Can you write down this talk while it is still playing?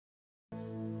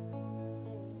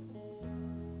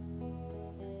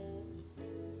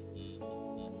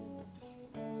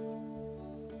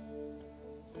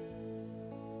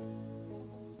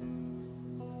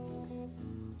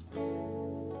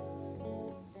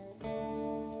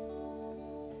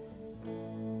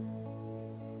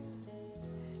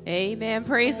Amen.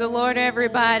 Praise the Lord,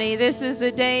 everybody. This is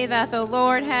the day that the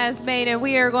Lord has made, and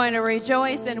we are going to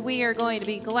rejoice and we are going to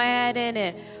be glad in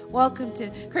it. Welcome to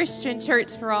Christian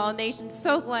Church for All Nations.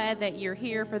 So glad that you're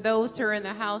here. For those who are in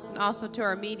the house and also to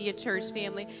our media church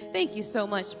family, thank you so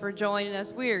much for joining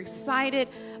us. We are excited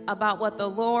about what the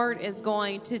Lord is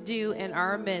going to do in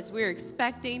our midst. We are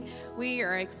expecting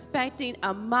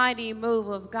a mighty move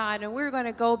of God, and we're going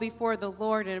to go before the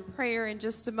Lord in prayer in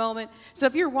just a moment. So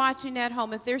if you're watching at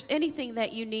home, if there's anything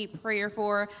that you need prayer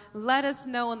for, let us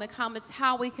know in the comments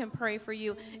how we can pray for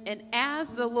you. And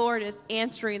as the Lord is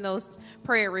answering those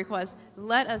prayer requests,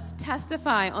 let us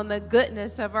testify on the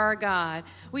goodness of our God.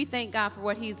 We thank God for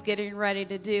what he's getting ready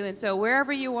to do. And so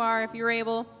wherever you are, if you're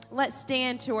able, let's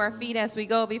stand to our feet as we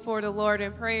go before the Lord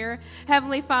in prayer.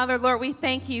 Heavenly Father, Lord, we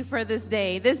thank you for this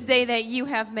day that you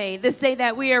have made, this day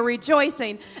that we are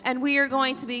rejoicing and we are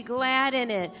going to be glad in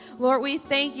it. Lord, we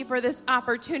thank you for this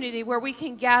opportunity where we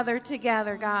can gather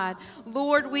together, God.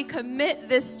 Lord, we commit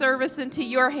this service into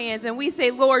your hands and we say,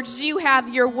 Lord, you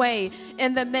have your way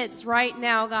in the midst right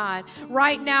now, God.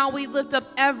 Right now, we lift up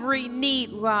every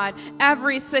need, God,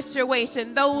 every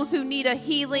situation, those who need a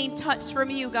healing touch from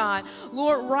you, God.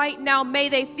 Lord, right now, may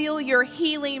they feel your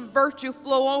healing virtue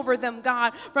flow over them,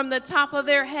 God, from the top of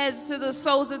their heads to the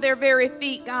soles of their very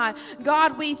feet, God.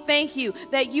 God, we thank you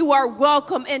that you are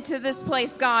welcome into this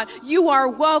place, God. You are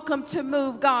welcome to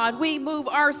move, God. We move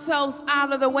ourselves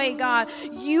out of the way, God.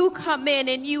 You come in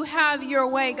and you have your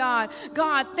way, God.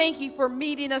 God, thank you for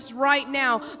meeting us right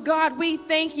now. God, we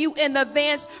thank you in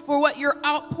advance for what you're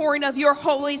outpouring of your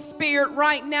Holy Spirit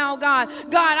right now, God.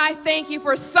 God, I thank you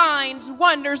for signs,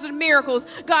 wonders, and miracles.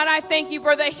 God, I thank you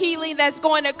for the healing that's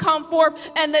going to come forth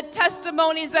and the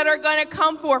testimonies that are going to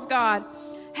come forth, God.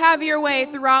 Have your way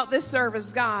throughout this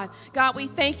service, God. God, we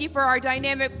thank you for our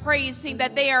dynamic praise team,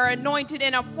 that they are anointed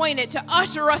and appointed to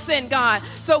usher us in, God.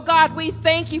 So, God, we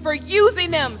thank you for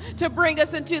using them to bring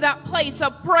us into that place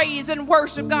of praise and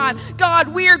worship, God.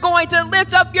 God, we are going to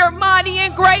lift up your mighty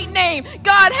and great name.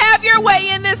 God, have your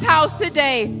way in this house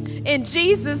today. In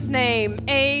Jesus' name,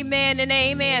 amen and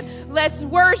amen. Let's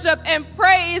worship and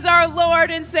praise our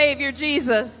Lord and Savior,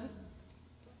 Jesus.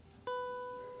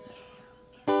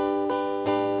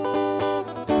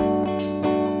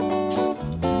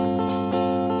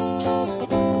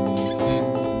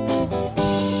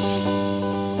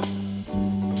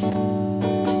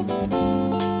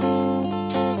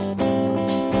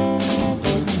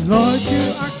 Lord,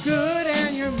 you are good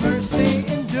and your mercy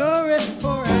endureth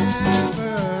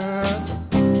forever.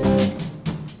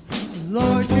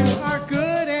 Lord, you are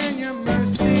good and your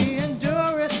mercy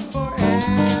endureth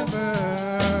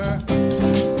forever.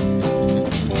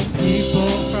 People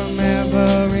from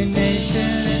every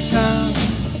nation and tongue,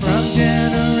 from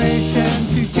generation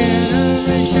to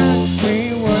generation,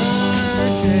 we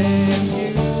worship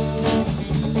you.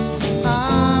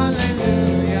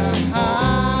 Hallelujah,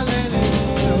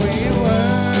 hallelujah, we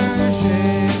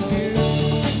worship you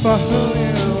for who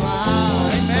you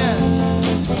are. Amen.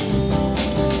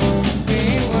 We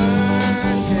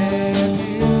worship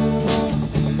you.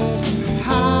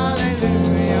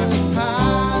 Hallelujah,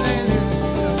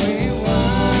 hallelujah, we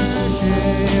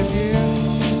worship you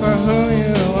for who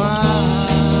you are.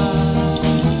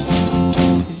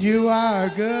 You are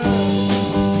good.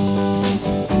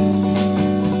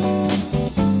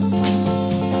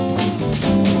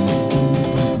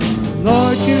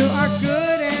 Lord, you are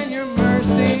good and your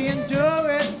mercy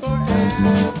endureth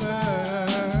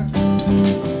forever.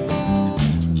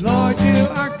 Lord, you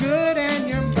are good and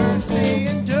your mercy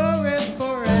endureth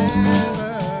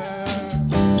forever.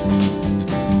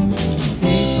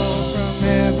 People from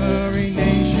every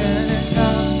nation and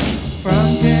tongue,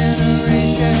 from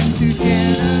generation to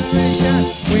generation,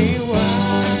 we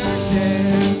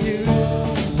worship you.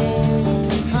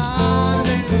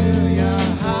 Hallelujah,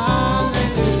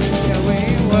 hallelujah, we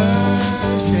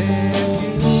worship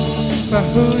you for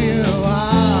who you are.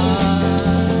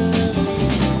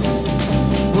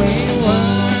 We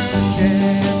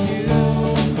worship you.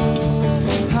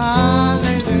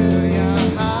 Hallelujah,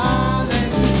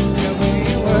 hallelujah, we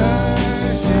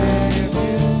worship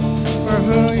you for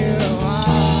who you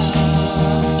are.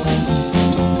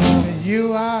 You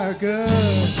are good.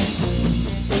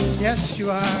 Yes, you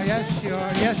are. Yes, you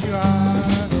are. Yes, you are.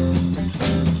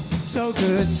 So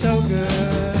good, so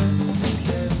good.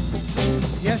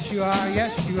 Yes, you are.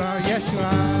 Yes, you are. Yes, you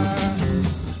are.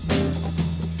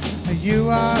 You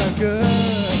are good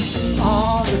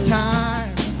all the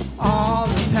time. All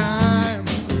the time.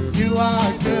 You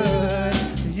are good.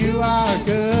 You are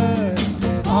good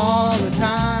all the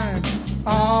time.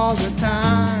 All the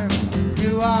time.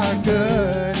 You are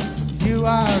good. You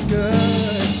are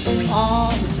good.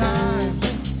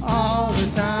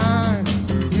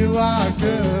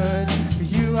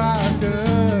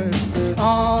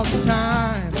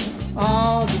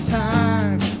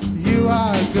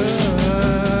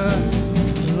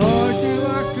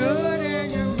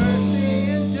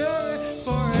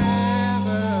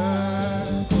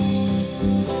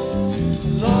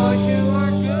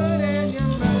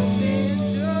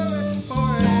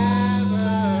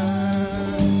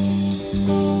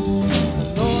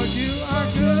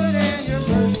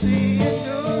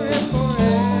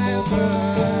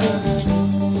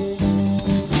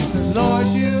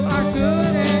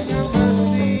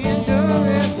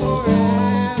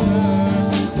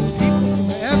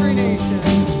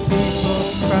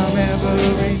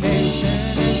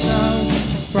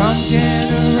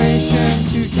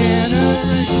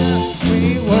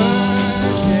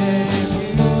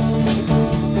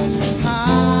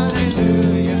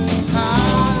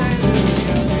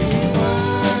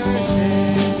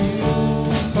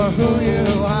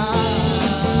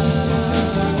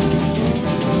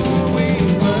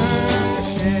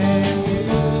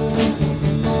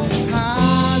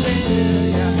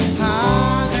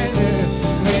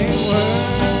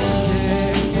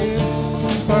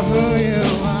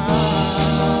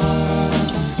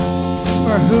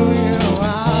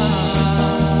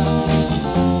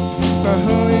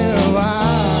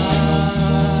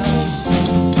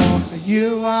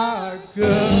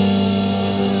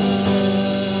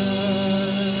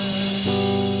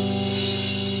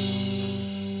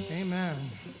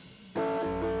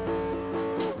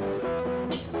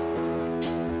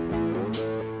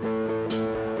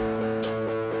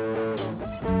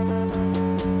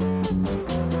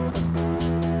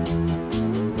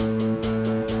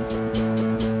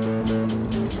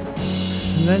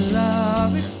 Let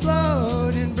love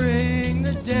explode and bring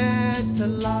the dead to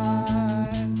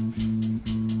life.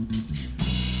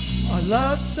 A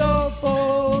love so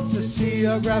bold to see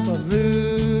a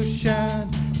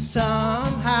revolution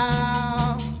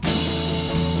somehow.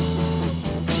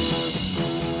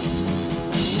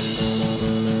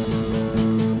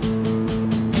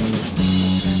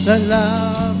 Let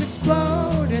love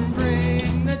explode and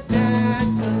bring the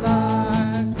dead to life.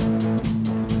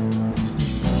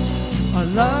 A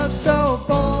love so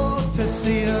bold to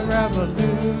see a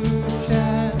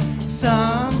revolution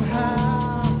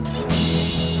somehow.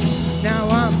 Now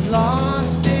I'm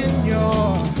lost in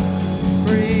your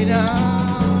freedom,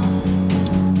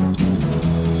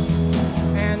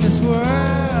 and this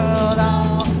world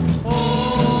I'll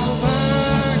overcome.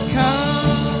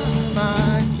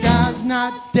 My God's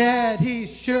not dead,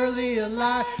 he's surely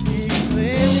alive. He's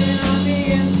living on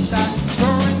the inside,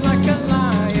 roaring like a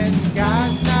lion.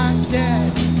 God's not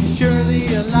dead, he's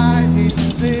surely alive.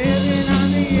 He's living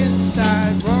on the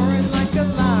inside, roaring like a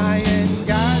lion.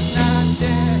 God's not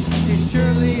dead, he's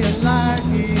surely alive.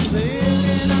 He's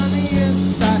living on the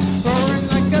inside, roaring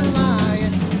like a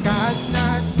lion. God's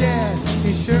not dead,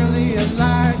 he's surely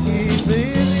alive. He's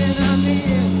living on the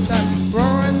inside,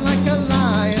 roaring like a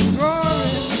lion.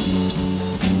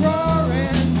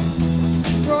 Roaring,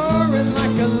 roaring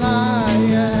like a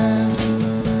lion.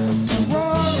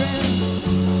 Roaring,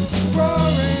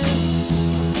 roaring,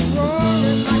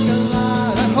 roaring like a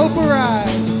lion. Let hope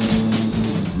arise.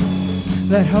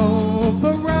 Let hope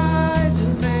arise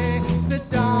and make the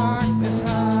darkness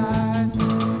hide.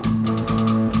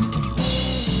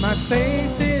 My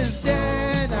faith is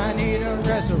dead, I need a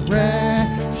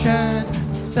resurrection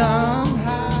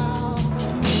somehow.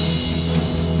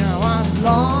 Now I'm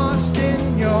lost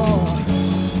in your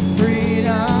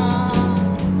freedom,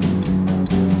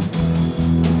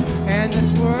 and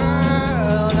this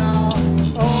world I'll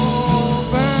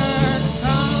overcome.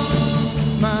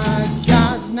 My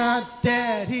God's not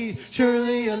dead, he's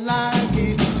surely alive.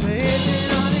 He's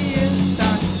living on the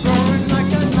inside, roaring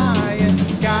like a lion.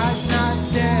 God's not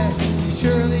dead, he's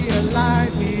surely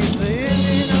alive. He's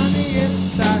living on the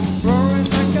inside, roaring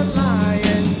like a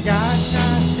lion. God's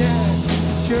not dead,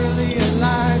 he's surely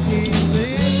alive. He's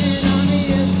living on the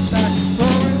inside,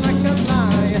 roaring like a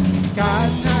lion.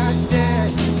 God's not dead,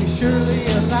 he's surely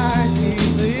alive.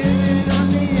 He's living on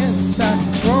the inside,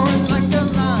 roaring like a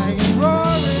lion.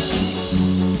 Roaring,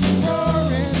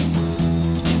 roaring,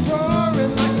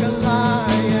 roaring like a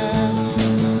lion.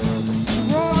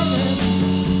 Roaring,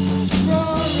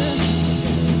 roaring,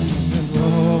 and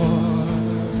roar,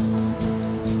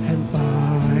 and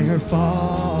fire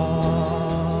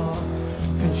fall,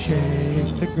 can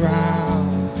shake the ground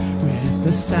with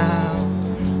the sound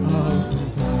of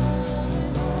revival.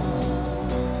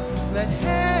 Let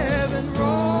heaven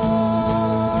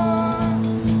roar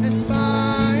and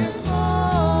fire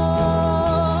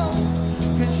fall,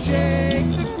 can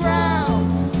shake the ground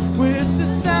with the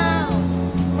sound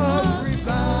of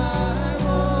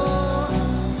revival.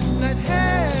 Let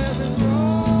heaven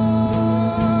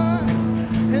roar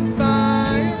and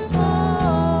fire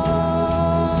fall,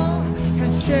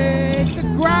 can shake the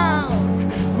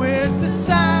ground with the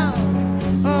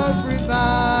sound of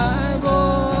revival.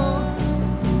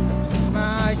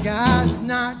 My God's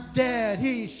not dead,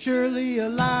 he's surely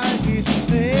alive. He's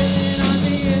living on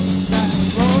the inside,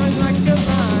 roaring like a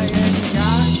lion.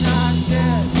 God's not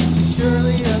dead, he's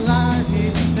surely alive.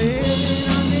 He's living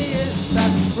on the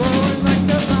inside, roaring like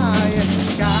a lion.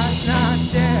 God's not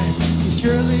dead, he's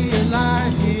surely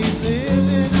alive. He's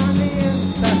living on the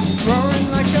inside, roaring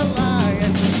like a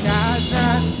lion. God's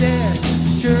not dead,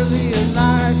 surely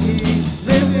alive. He's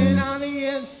living on the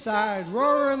inside,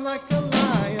 roaring like a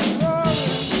lion.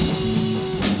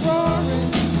 Roaring,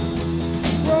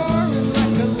 roaring, roaring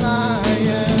like a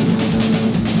lion.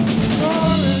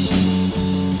 Roaring,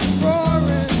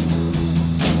 roaring,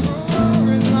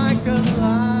 roaring like a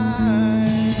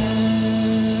lion.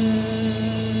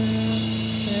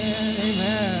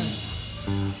 Amen.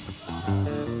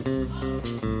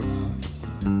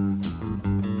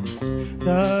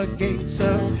 The gates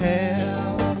of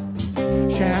hell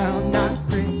shall not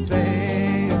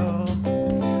prevail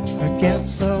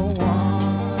against the one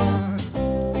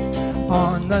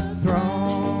on the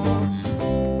throne.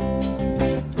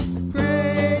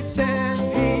 Grace and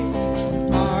peace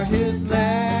are his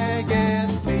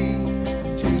legacy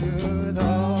to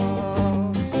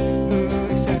those who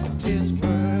accept his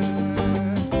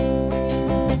word.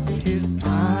 His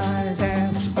eyes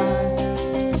as fire,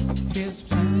 his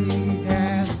feet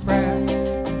as brass,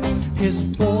 his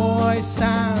voice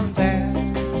sounds as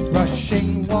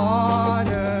rushing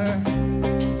water.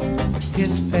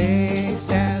 His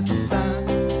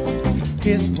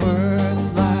His words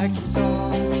like a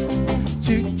song.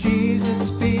 To Jesus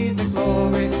be the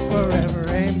glory forever.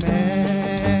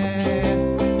 Amen.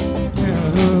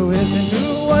 Who is and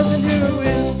who was and who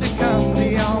is to come,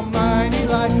 the Almighty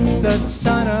Light, the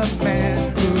Son of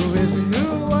Man. Who is and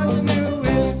who was and who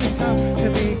is to come, the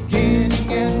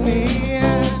beginning and the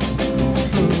end.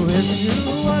 Who is and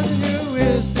who was and who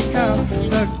is to come,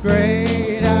 the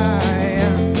great I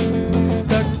am,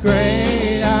 the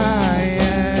great I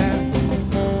am.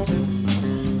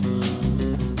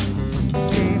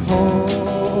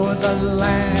 Behold the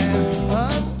Lamb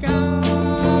of God,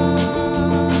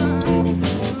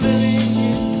 living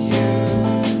in you,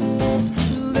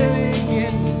 living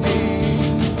in me.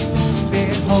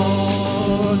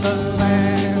 Behold the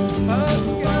Lamb of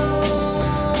God,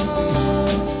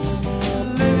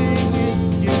 living in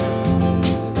you,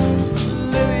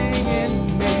 living in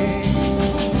me.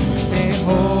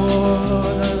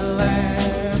 Behold the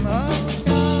Lamb of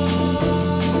God,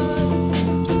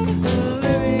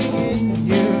 living in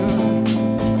you,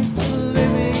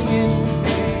 living in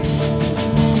me.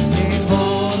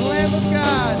 Behold the Lamb of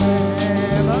God,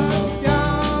 Lamb of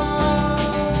God,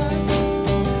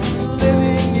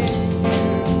 living in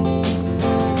you,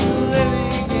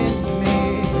 living in me.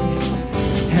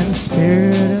 And the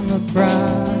Spirit and the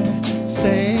bride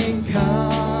say, come.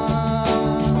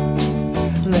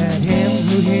 Let him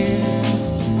who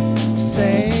hears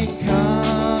say,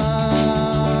 come.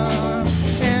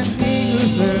 And he who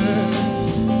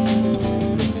thirsts,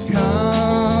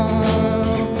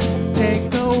 come. Take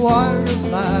the water of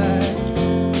life,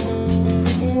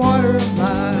 water of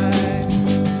life.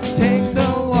 Take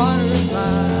the water of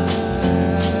life.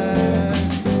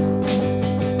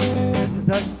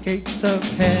 The gates of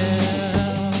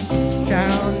hell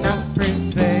shall not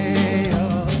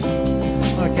prevail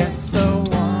against the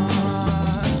one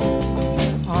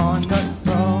on the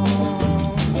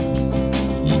throne.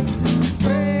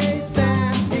 Grace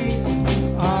and peace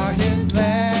are his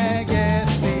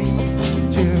legacy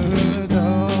to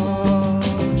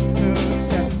those who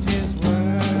accept his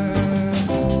word.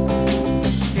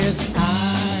 His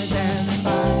eyes as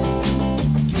fire,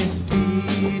 his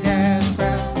feet as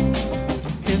brass,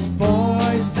 his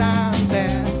voice sounds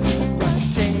as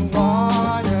rushing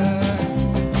water,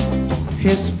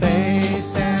 his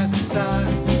face as the sun,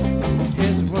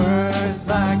 his words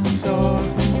like a sword.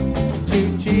 To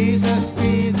Jesus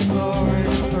be the glory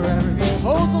forever.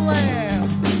 Behold the Lamb,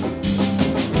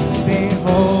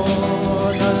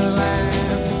 behold the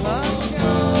Lamb of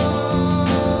God,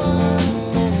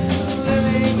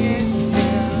 living in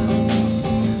you,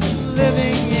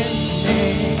 living in me.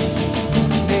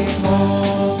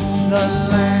 Behold the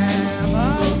Lamb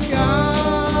of God,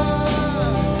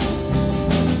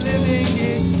 living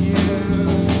in you,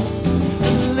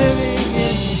 living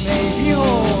in me.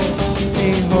 Behold,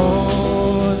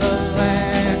 behold the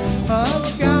Lamb of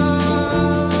God,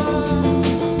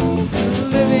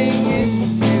 living in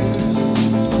you,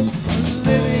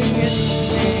 living in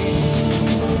me.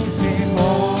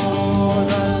 Behold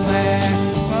the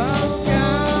Lamb of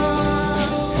God,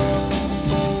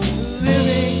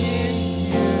 living in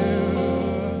you,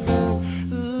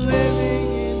 living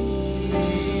in me.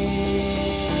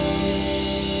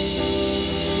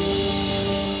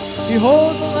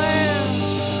 Behold the Lamb.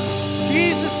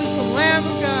 Jesus is the Lamb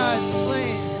of God,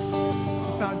 slain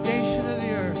on the foundation of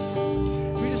the earth.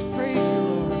 We just praise you,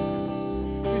 Lord.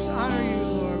 We just honor you,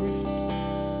 Lord. We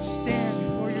just stand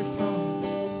before your throne.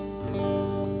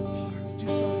 Lord, we do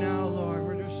so now, Lord,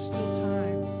 where there's still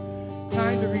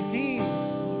time to redeem,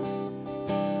 Lord.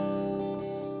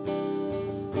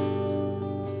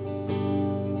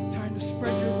 Time to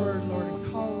spread your word, Lord, and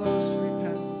call those to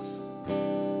repentance.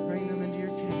 Bring them into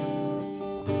your kingdom, Lord.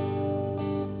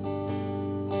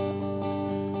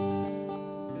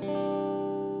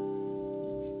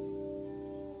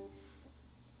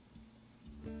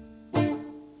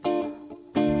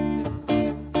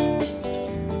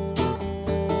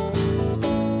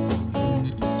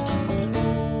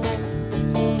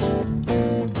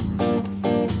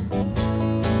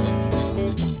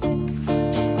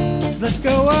 Let's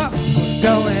go up, we're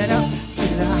going up to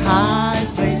the high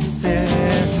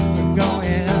places. We're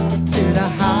going up to the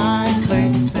high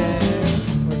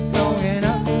places. We're going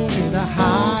up to the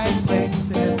high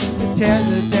places to tear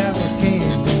the devil's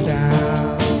kingdom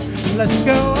down. Let's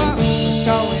go up, we're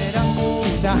going up to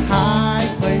the high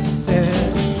places.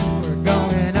 We're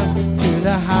going up to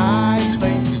the high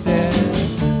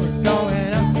places. We're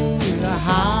going up to the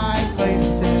high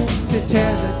places to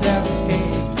tear the devil's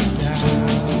kingdom down.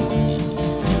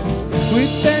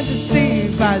 We've been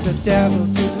deceived by the devil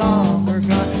too long. We're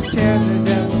gonna tear the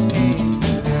devil's kingdom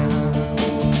down.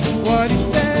 What he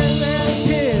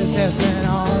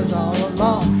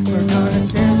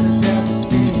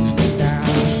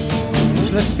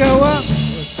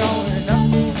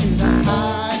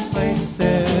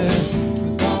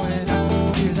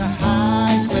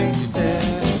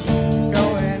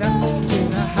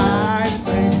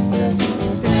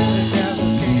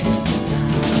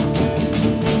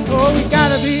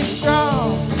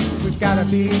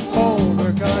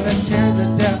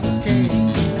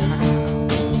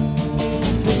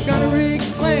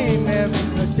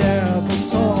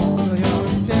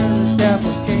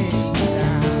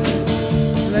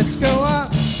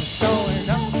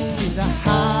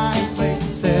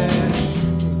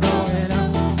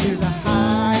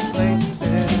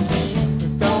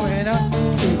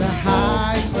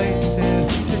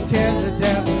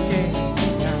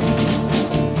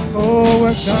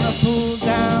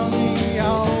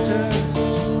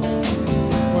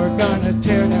gonna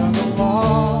tear down the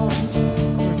walls.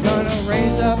 We're gonna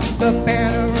raise up the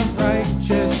banner of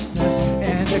righteousness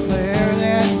and declare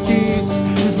that Jesus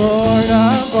is Lord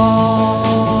of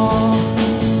all.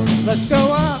 Let's go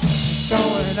up,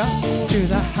 going up to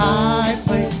the high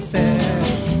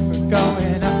places. We're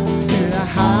going up to the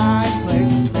high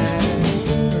places.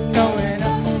 We're going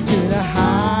up to the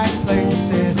high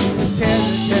places to tear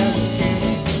the devil's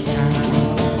kingdom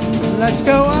down. Let's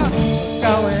go up,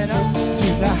 going up to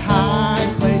the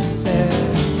high places.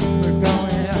 We're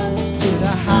going up to the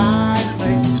high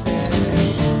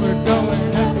places. We're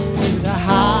going up to the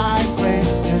high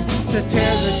places to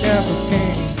tear the devil's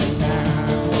kingdom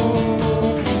down.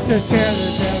 Oh, to tear the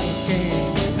devil's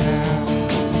kingdom down.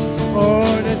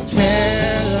 Oh, to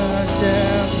tear the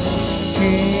devil's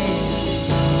kingdom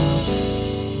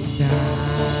down.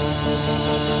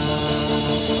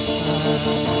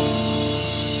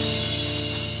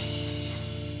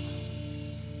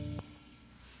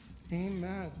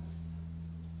 Amen.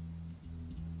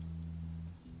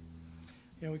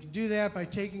 We can do that by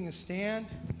taking a stand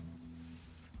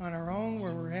on our own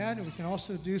where we're at, and we can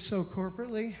also do so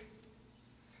corporately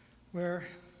where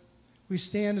we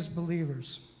stand as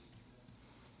believers.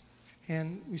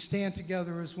 And we stand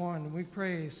together as one, and we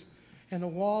praise. And the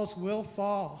walls will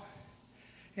fall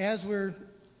as we're,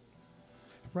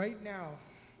 right now,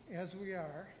 as we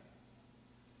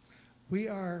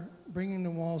are bringing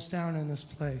the walls down in this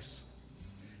place.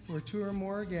 Where two or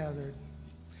more are gathered,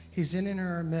 He's in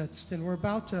our midst. And we're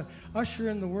about to usher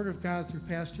in the Word of God through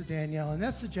Pastor Danielle. And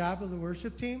that's the job of the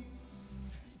worship team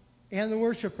and the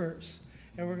worshipers.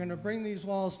 And we're going to bring these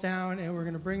walls down, and we're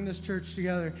going to bring this church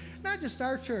together. Not just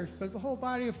our church, but the whole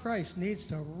body of Christ needs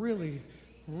to really,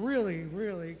 really,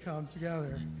 really come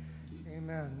together.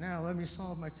 Amen. Now let me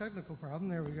solve my technical problem.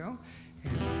 There we go.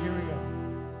 And here we go.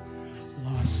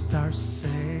 Lost are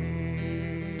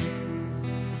saved,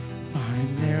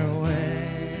 find their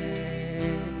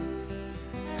way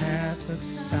at the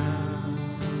sound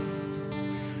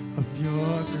of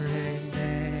your great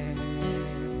name.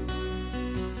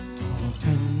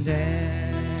 Open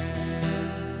dead,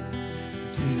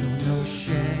 feel no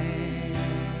shame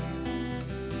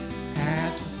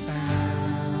at the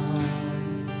sound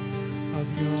of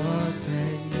your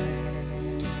great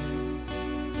name.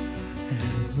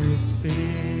 Every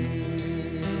fear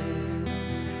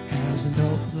has no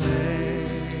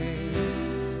place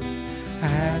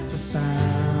at the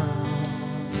sound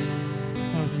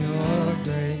of your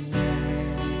great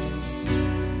name.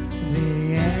 The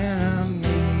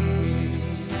enemy,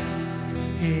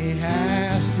 he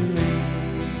has to leave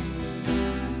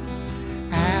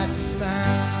at the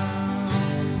sound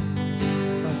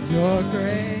of your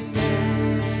great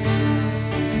name.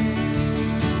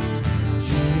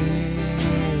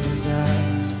 Jesus,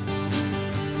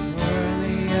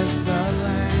 worthy is the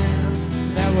Lamb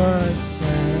that was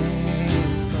slain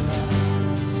for us.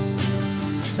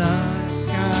 Son of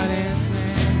God and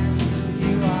man,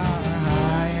 you are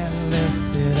high and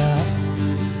lifted up,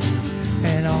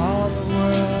 and all the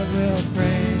world will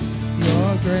praise your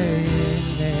great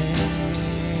name.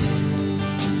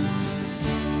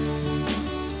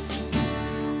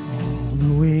 All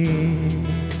the weak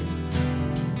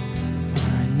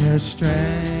find their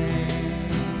strength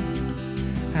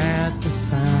at the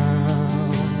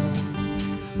sound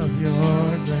of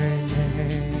your great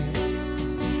name.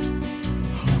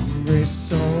 Hungry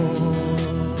souls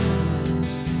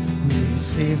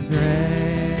receive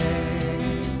grace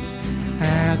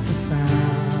at the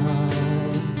sound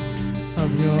of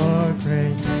your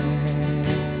great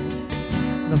name.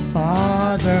 The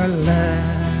fatherless,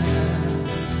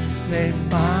 they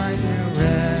find their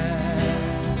rest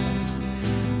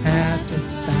at the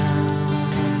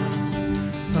sound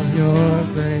of your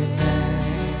great name.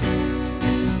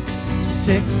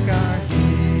 Sick are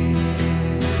healed,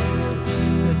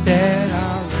 the dead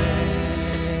are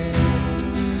raised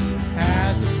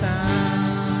at the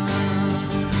sound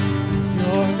of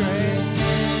your great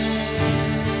name.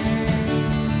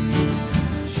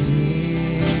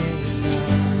 Jesus,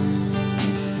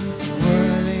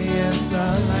 worthy is the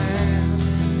Lamb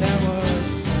that was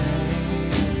slain.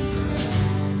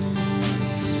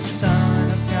 Son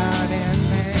of God and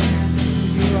man,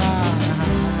 you are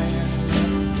high and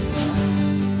lifted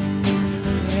up.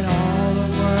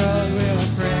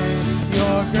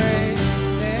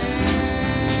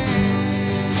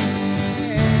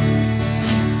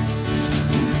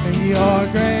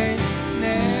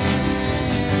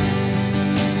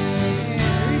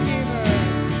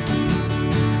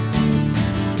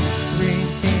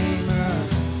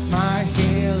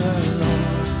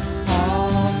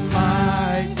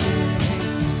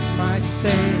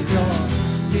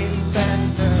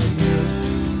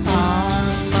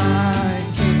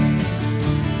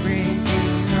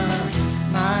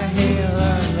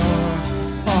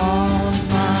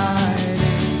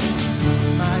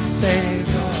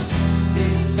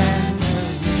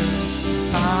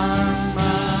 are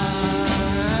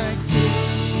my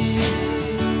King.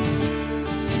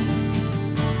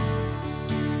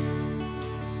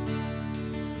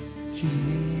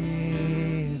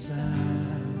 Jesus,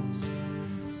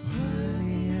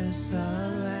 worthy is the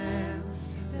Lamb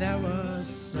that was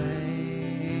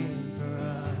slain for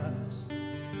us.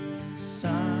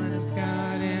 Son of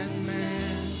God and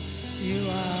man, you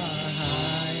are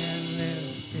high and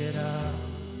lifted up,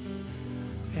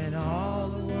 and all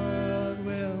the world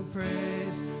will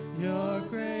praise your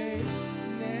great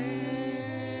name.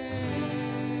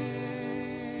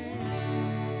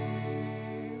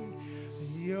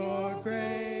 Your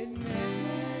great name.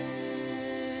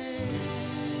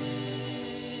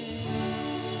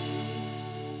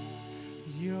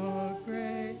 Your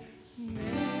great name.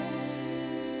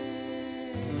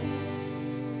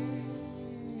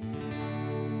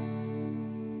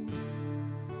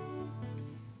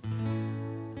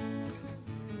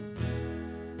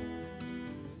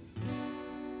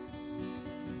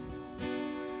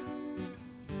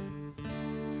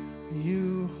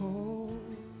 You hold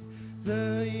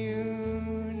the universe.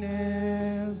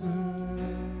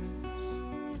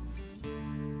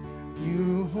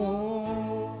 You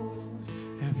hold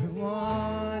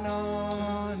everyone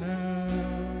on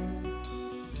earth.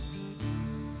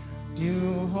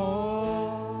 You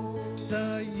hold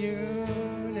the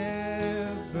universe.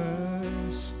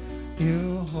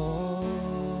 You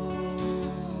hold.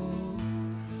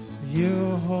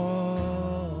 You hold.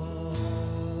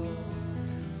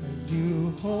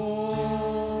 You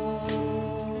hold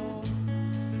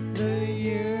the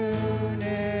universe.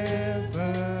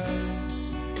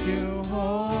 You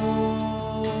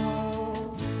hold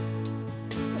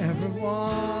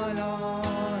everyone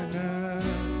on earth.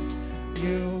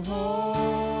 You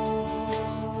hold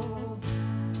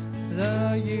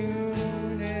the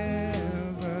universe.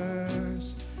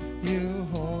 You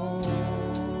hold.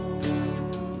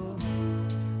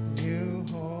 You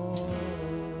hold.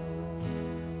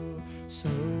 So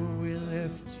we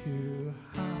lift you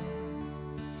high,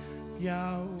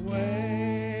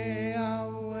 Yahweh,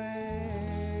 Yahweh,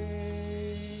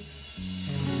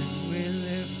 and we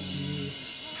lift you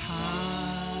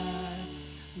high,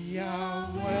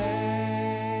 Yahweh,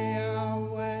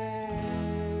 Yahweh,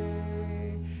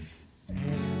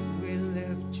 and we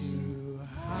lift you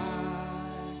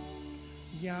high,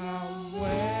 Yahweh,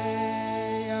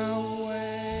 Yahweh.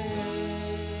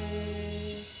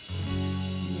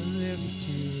 We lift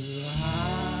you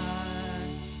high,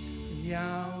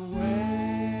 Yahweh,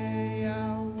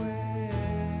 Yahweh.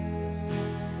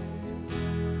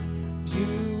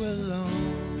 You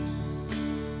alone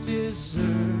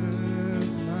deserve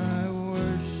my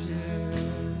worship.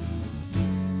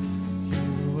 You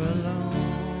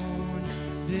alone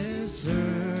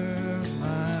deserve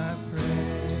my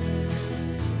praise.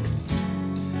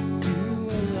 You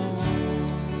alone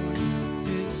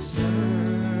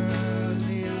deserve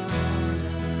the honor.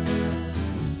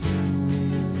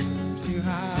 You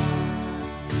high,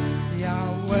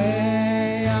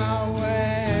 Yahweh, Yahweh.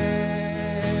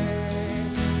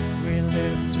 We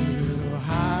lift you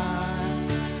high,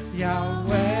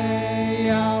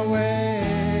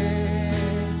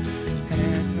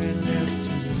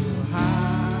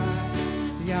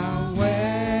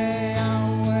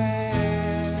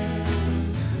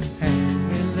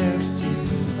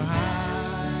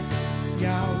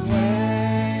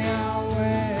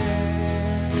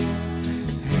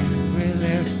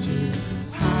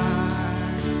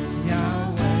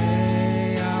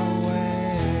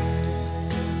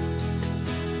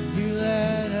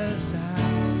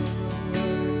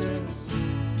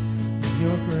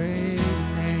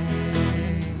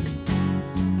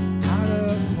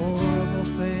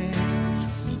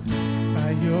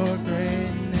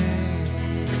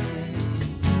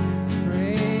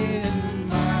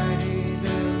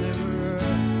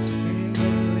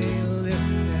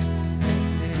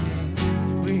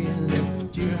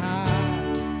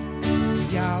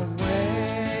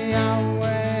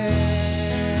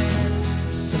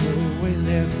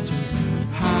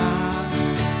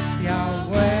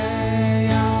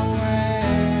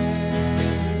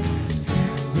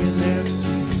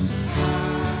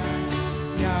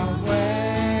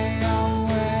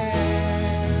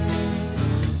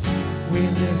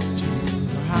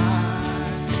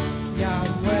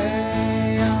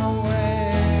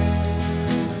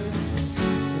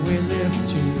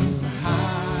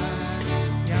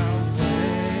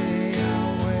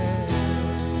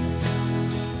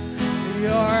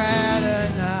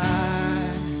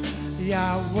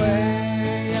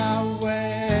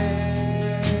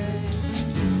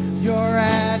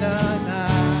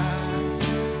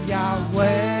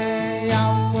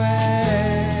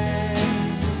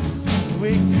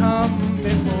 come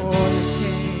before the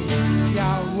King.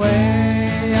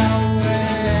 Yahweh,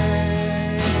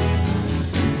 Yahweh,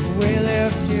 we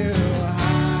lift you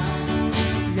high.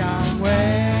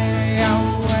 Yahweh,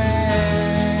 Yahweh,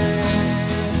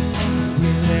 we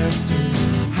lift you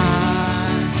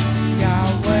high.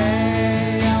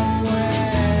 Yahweh, Yahweh,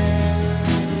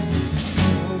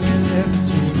 we lift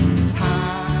you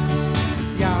high.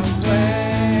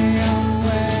 Yahweh,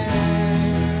 Yahweh,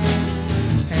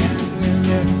 and we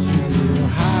lift you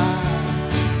high.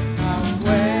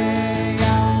 Yahweh,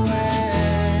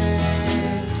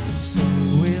 Yahweh, so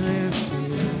we lift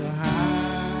you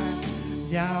high.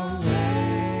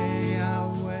 Yahweh,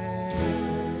 Yahweh.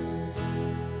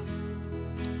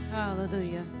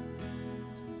 Hallelujah.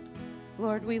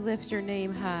 Lord, we lift your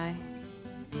name high,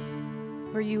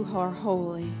 for you are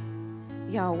holy.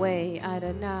 Yahweh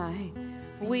Adonai,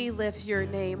 we lift your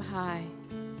name high.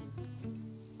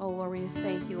 Oh Lord, we just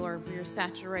thank you, Lord, for your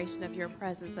saturation of your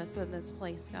presence that's in this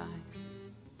place, God.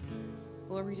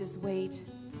 Lord, we just wait,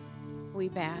 we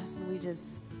bask, and we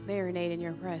just marinate in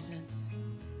your presence.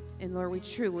 And Lord, we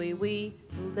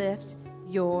lift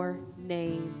your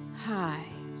name high.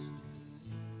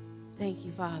 Thank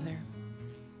you, Father.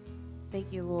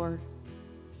 Thank you, Lord,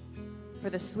 for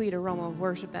the sweet aroma of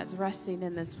worship that's resting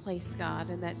in this place, God,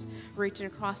 and that's reaching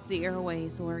across the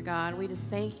airways, Lord God. We just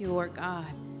thank you, Lord God,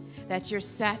 that you're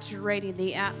saturating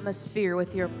the atmosphere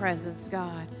with your presence,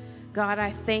 God. God,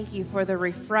 I thank you for the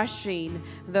refreshing,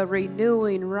 the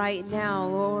renewing right now,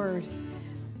 Lord.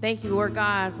 Thank you, Lord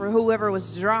God, for whoever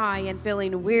was dry and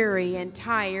feeling weary and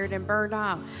tired and burned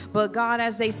out. But God,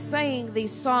 as they sang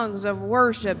these songs of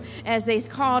worship, as they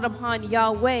called upon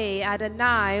Yahweh,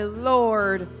 Adonai,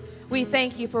 Lord, we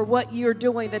thank you for what you're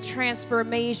doing, the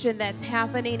transformation that's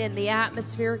happening in the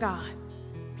atmosphere, God.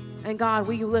 And God,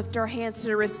 we lift our hands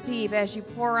to receive as you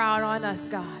pour out on us,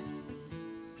 God.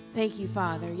 Thank you,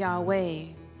 Father, Yahweh,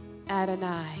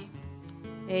 Adonai.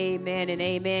 Amen and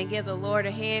amen. Give the Lord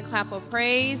a hand clap of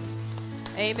praise.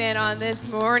 Amen on this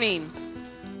morning.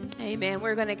 Amen.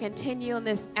 We're going to continue in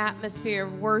this atmosphere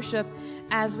of worship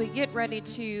as we get ready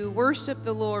to worship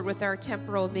the Lord with our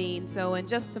temporal means. So in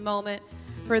just a moment,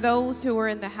 for those who are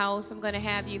in the house, I'm going to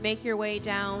have you make your way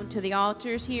down to the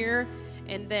altars here.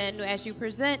 And then as you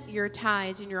present your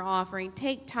tithes and your offering,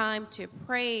 take time to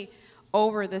pray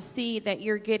over the seed that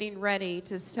you're getting ready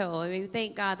to sow. I mean,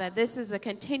 thank God that this is a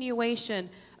continuation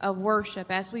of worship.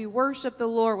 As we worship the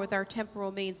Lord with our temporal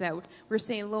means, that we're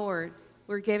saying, Lord,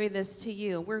 we're giving this to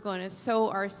you. We're going to sow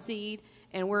our seed,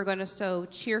 and we're going to sow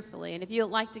cheerfully. And if you'd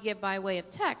like to give by way of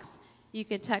text, you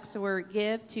can text the word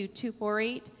give to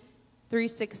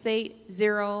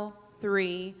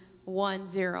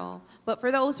 248-368-0310. But for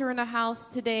those who are in the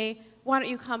house today, why don't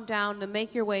you come down and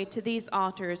make your way to these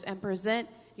altars and present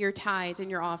your tithes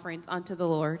and your offerings unto the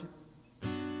Lord.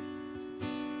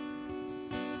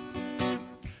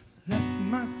 Left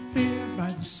my fear by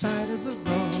the side of the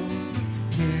road.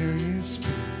 Hear you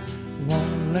speak,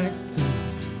 won't let go.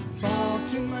 Fall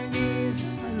to my knees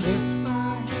as I lift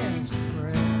my hands to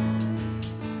pray.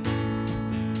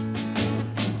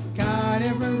 Got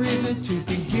every reason to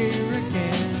be here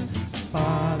again.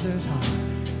 Father's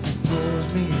heart that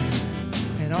pulls me in,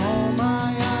 and all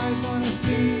my eyes want to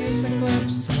see is a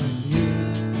glimpse of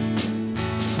you.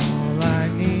 All I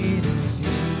need is you.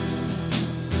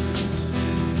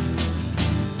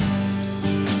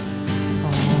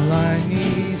 All I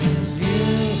need is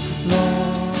you,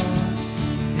 Lord.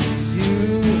 Is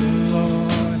you,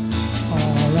 Lord.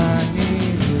 All I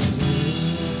need is you.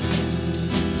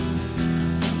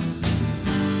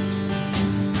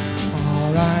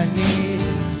 All I need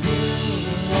is you,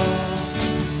 Lord.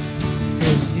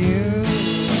 Is you.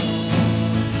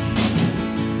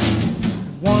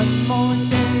 One more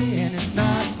day and it's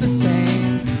not the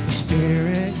same. The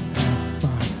Spirit help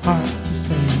my heart to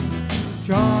sing.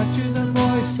 Drawn to the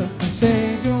voice of my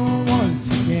Savior once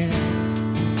again.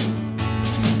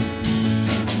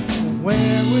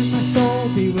 Where would my soul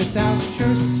be without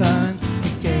your Son? He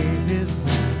gave his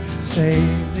life,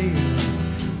 saved the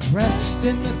earth. Rest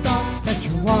in the thought that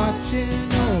you're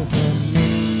watching over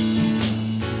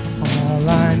me. All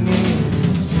I need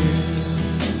is you.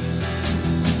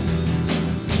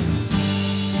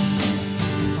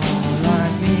 All I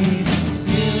need is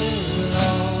you,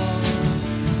 Lord.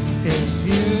 Is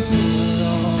you,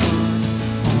 Lord.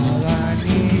 All I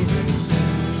need is you.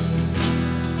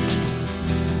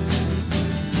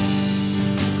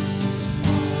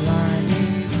 All I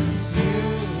need is you,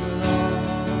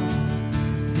 Lord.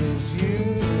 Is you,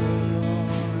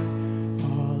 Lord.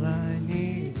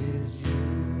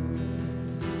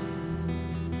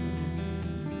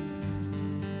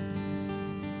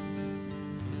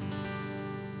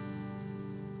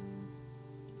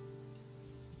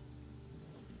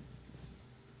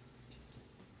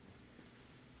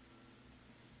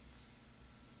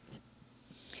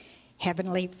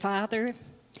 Heavenly Father,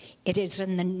 it is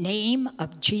in the name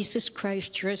of Jesus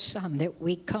Christ, your Son, that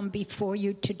we come before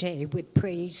you today with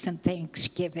praise and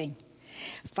thanksgiving.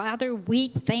 Father, we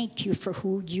thank you for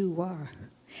who you are.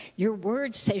 Your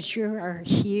word says you're our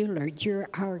healer, you're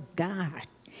our God.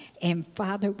 And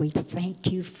Father, we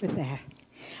thank you for that.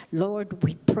 Lord,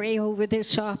 we pray over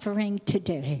this offering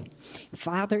today,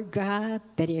 Father God,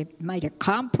 that it might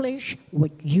accomplish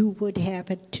what you would have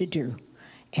it to do.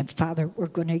 And Father, we're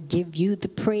going to give you the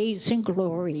praise and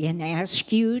glory and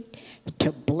ask you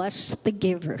to bless the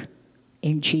giver.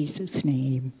 In Jesus'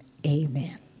 name,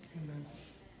 amen. Amen.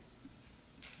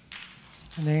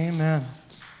 And amen.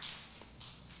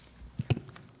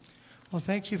 Well,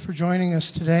 thank you for joining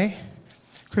us today,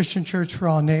 Christian Church for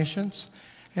All Nations.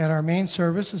 At our main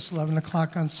service, it's 11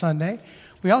 o'clock on Sunday.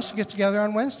 We also get together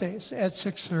on Wednesdays at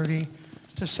 6:30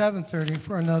 to 7:30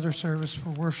 for another service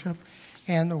for worship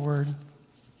and the Word.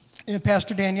 And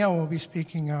Pastor Danielle will be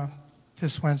speaking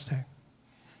this Wednesday.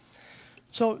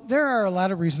 So there are a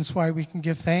lot of reasons why we can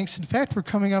give thanks. In fact, we're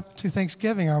coming up to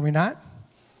Thanksgiving, are we not?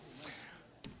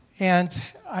 And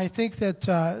I think that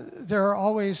there are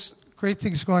always great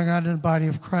things going on in the body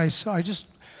of Christ. So I just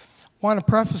want to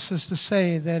preface this to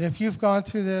say that if you've gone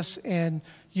through this and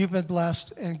you've been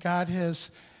blessed and God has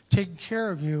taken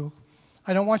care of you,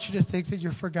 I don't want you to think that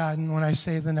you're forgotten when I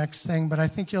say the next thing, but I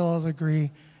think you'll all agree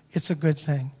it's a good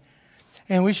thing.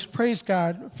 And we should praise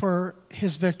God for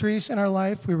his victories in our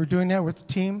life. We were doing that with the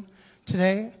team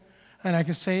today, and I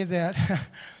can say that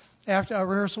after our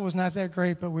rehearsal was not that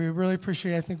great, but we really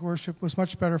appreciate it. I think worship was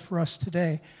much better for us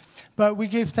today. But we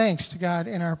gave thanks to God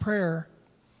in our prayer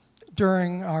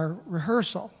during our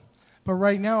rehearsal. But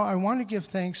right now, I want to give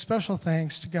thanks, special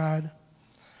thanks to God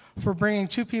for bringing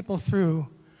two people through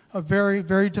a very,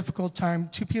 very difficult time,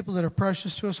 two people that are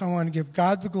precious to us. I want to give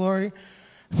God the glory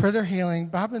for their healing.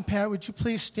 Bob and Pat, would you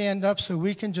please stand up so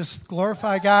we can just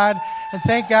glorify God and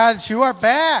thank God that you are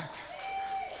back.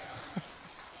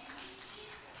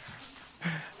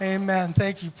 Amen.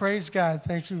 Thank you. Praise God.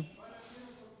 Thank you.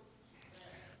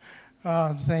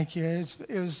 Thank you.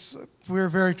 We were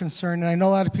very concerned, and I know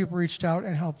a lot of people reached out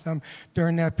and helped them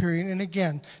during that period. And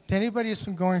again, to anybody that's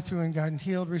been going through and gotten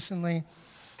healed recently,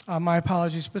 my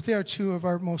apologies, but they are two of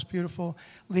our most beautiful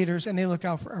leaders, and they look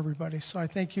out for everybody. So I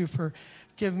thank you for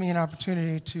giving me an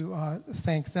opportunity to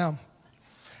thank them.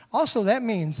 Also, that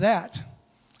means that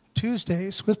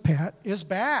Tuesdays with Pat is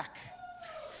back.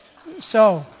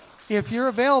 So if you're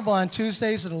available on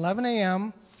Tuesdays at 11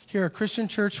 a.m., here at Christian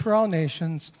Church for All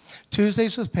Nations,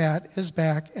 Tuesdays with Pat is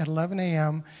back at 11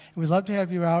 a.m. We'd love to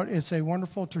have you out. It's a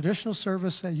wonderful traditional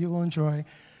service that you will enjoy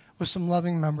with some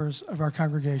loving members of our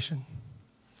congregation.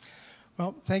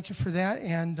 Well, thank you for that.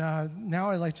 And now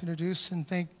I'd like to introduce and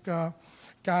thank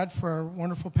God for our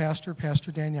wonderful pastor,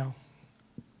 Pastor Danielle.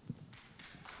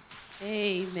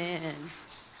 Amen.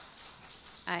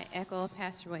 I echo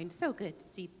Pastor Wayne. So good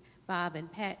to see Bob and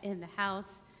Pat in the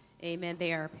house. Amen.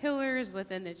 They are pillars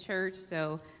within the church,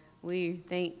 so we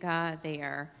thank God they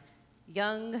are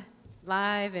young,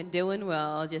 live, and doing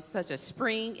well. Just such a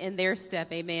spring in their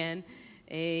step. Amen.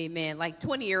 Amen. Like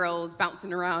 20-year-olds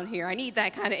bouncing around here. I need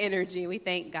that kind of energy. We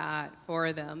thank God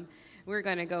for them. We're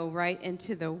going to go right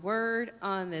into the Word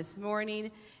on this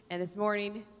morning. And this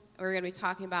morning, we're going to be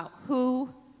talking about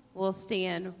who will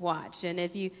stand watch. And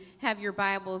if you have your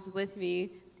Bibles with me,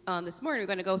 this morning, we're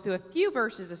going to go through a few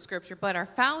verses of Scripture, but our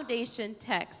foundation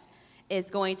text is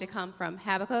going to come from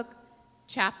Habakkuk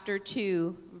chapter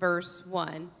 2, verse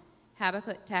 1.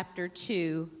 Habakkuk chapter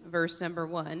 2, verse number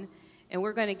 1. And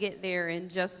we're going to get there in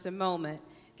just a moment.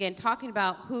 Again, talking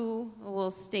about who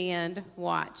will stand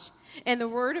watch. And the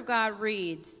Word of God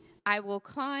reads, I will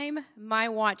climb my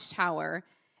watchtower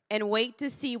and wait to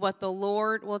see what the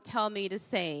Lord will tell me to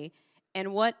say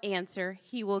and what answer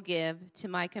he will give to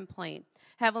my complaint.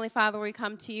 Heavenly Father, we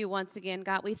come to you once again,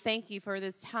 God. We thank you for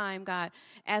this time, God.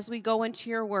 As we go into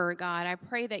your word, God, I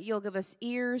pray that you'll give us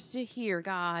ears to hear,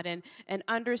 God, and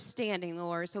understanding,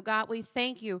 Lord. So, God, we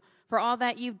thank you for all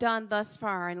that you've done thus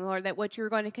far, and, Lord, that what you're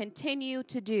going to continue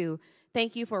to do.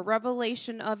 Thank you for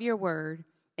revelation of your word.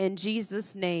 In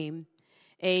Jesus' name,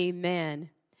 amen.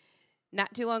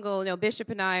 Not too long ago, Bishop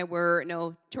and I were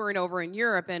touring over in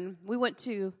Europe, and we went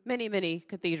to many, many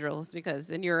cathedrals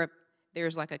because in Europe,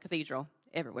 there's like a cathedral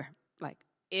everywhere. Like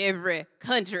every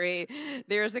country,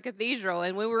 there's a cathedral.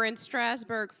 And we were in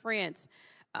Strasbourg, France.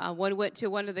 One went to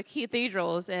one of the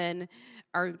cathedrals, and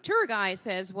our tour guide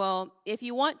says, well, if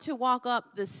you want to walk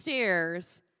up the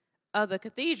stairs of the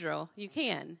cathedral, you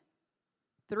can.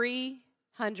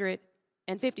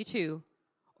 352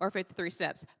 or 53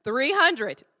 steps.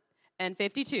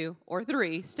 352 or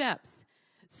 3 steps.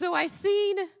 So I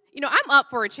seen, I'm up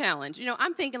for a challenge.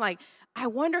 I'm thinking like, I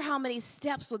wonder how many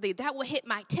steps would be. That would hit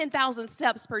my 10,000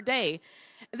 steps per day.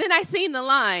 Then I seen the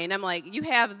line. I'm like, you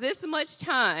have this much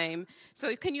time.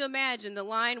 So can you imagine the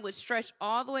line would stretch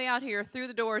all the way out here through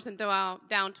the doors and down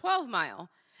 12 Mile.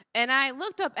 And I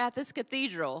looked up at this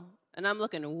cathedral, and I'm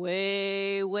looking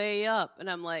way, way up. And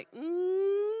I'm like, I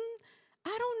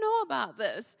don't know about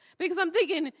this. Because I'm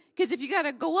thinking, because if you got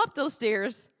to go up those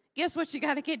stairs, guess what you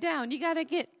got to get down? You got to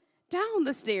get down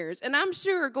the stairs. And I'm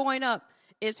sure going up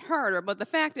is harder, but the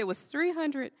fact it was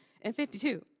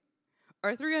 352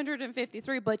 or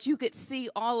 353, but you could see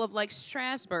all of like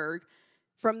Strasbourg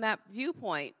from that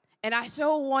viewpoint. And I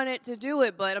so wanted to do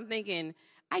it, but I'm thinking,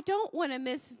 I don't want to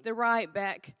miss the ride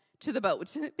back to the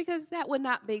boat because that would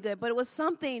not be good. But it was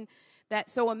something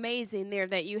that's so amazing there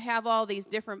that you have all these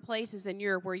different places in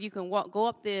Europe where you can go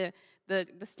up the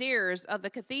stairs of the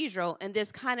cathedral and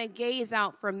just kind of gaze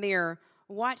out from their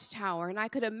watchtower. And I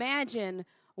could imagine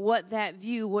what that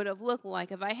view would have looked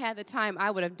like. If I had the time,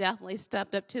 I would have definitely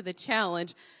stepped up to the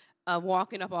challenge of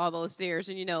walking up all those stairs.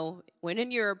 And, when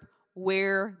in Europe,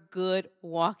 wear good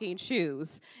walking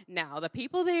shoes. Now, the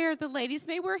people there, the ladies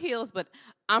may wear heels, but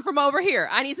I'm from over here.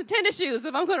 I need some tennis shoes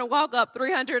if I'm going to walk up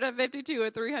 352 or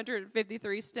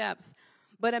 353 steps.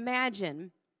 But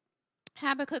imagine,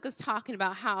 Habakkuk is talking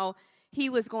about how he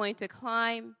was going to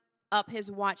climb up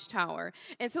his watchtower.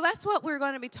 And so that's what we're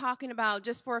going to be talking about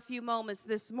just for a few moments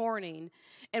this morning.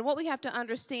 And what we have to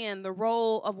understand, the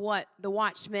role of what the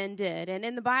watchmen did. And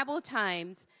in the Bible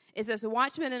times, it says the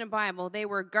watchmen in the Bible, they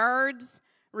were guards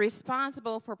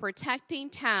responsible for protecting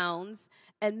towns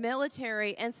and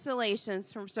military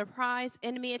installations from surprise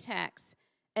enemy attacks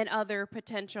and other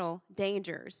potential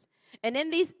dangers. And in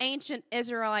these ancient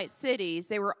Israelite cities,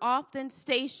 they often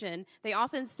stationed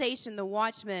the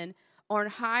watchmen on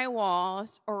high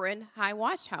walls or in high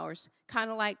watchtowers,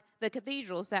 kind of like the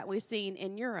cathedrals that we've seen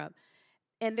in Europe.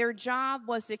 And their job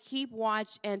was to keep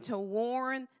watch and to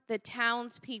warn the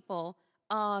townspeople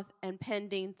of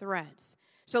impending threats.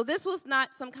 So this was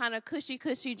not some kind of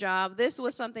cushy job. This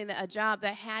was a job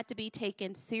that had to be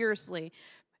taken seriously.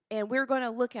 And we're going to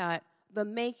look at the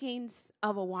makings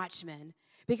of a watchman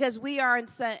because we are in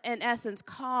essence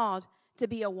called to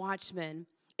be a watchman.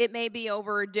 It may be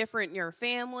over your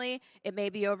family, it may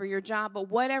be over your job, but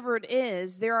whatever it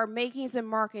is, there are makings and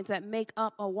markings that make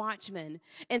up a watchman.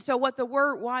 And so what the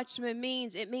word watchman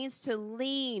means, it means to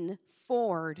lean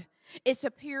forward. It's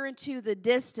to peer into the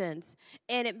distance,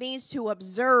 and it means to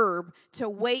observe, to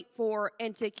wait for,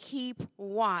 and to keep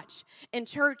watch. In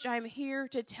church, I'm here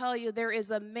to tell you there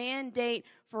is a mandate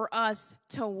for us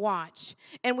to watch.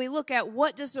 And we look at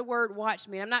what does the word watch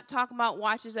mean. I'm not talking about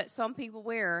watches that some people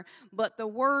wear, but the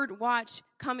word watch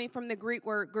coming from the Greek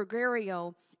word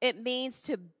gregario, it means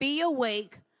to be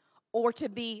awake or to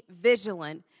be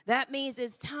vigilant. That means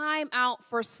it's time out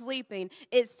for sleeping.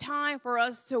 It's time for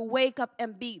us to wake up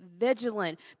and be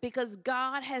vigilant because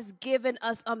God has given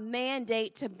us a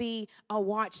mandate to be a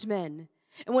watchman.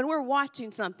 And when we're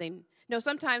watching something,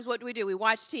 sometimes what do? We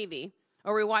watch TV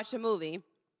or we watch a movie.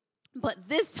 But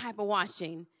this type of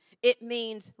watching, it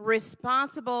means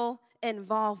responsible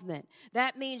involvement.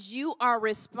 That means you are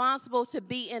responsible to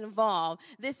be involved.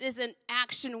 This is an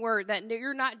action word that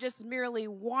you're not just merely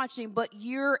watching, but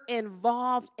you're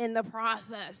involved in the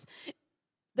process.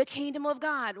 The kingdom of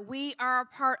God. We are a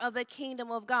part of the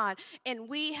kingdom of God. And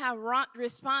we have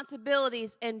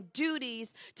responsibilities and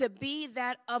duties to be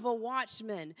that of a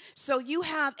watchman. So you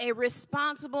have a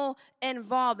responsible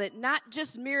involvement, not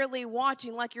just merely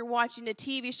watching like you're watching a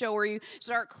TV show where you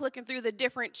start clicking through the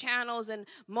different channels. And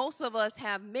most of us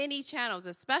have many channels,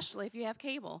 especially if you have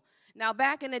cable. Now,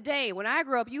 back in the day, when I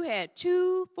grew up, you had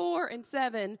 2, 4, and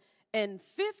 7 and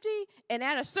 50, and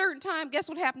at a certain time, guess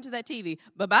what happened to that TV?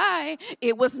 Bye-bye.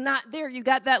 It was not there. You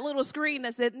got that little screen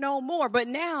that said no more. But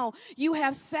now you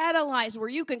have satellites where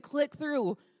you can click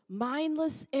through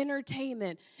mindless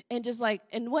entertainment and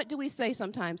and what do we say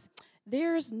sometimes?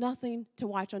 There's nothing to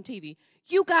watch on TV.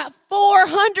 You got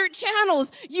 400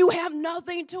 channels. You have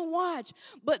nothing to watch.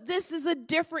 But this is a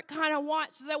different kind of watch.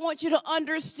 So I want you to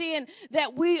understand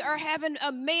that we are having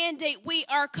a mandate. We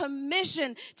are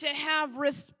commissioned to have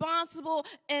responsible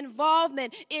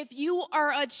involvement. If you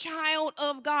are a child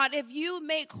of God, if you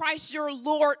make Christ your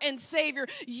Lord and Savior,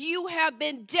 you have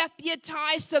been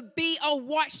deputized to be a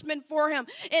watchman for him.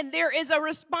 And there is a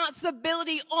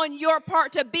responsibility on your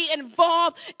part to be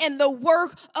involved in the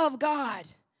work of God.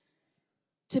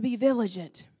 To be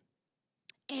vigilant.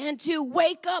 And to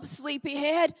wake up,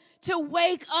 sleepyhead, to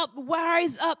wake up,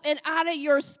 rise up and out of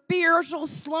your spiritual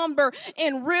slumber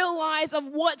and realize of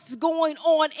what's going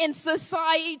on in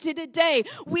society today.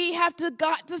 We have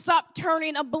got to stop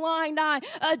turning a blind eye,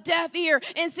 a deaf ear,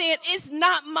 and saying, it's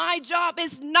not my job,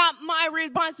 it's not my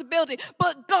responsibility,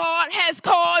 but God has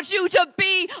called you to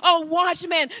be a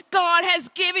watchman. God has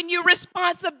given you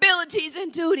responsibilities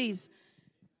and duties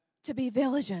to be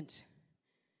vigilant,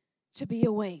 to be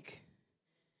awake,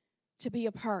 to be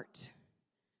a part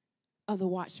of the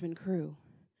watchman crew.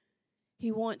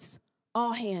 He wants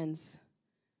all hands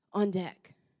on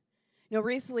deck. You know,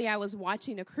 recently I was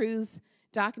watching a cruise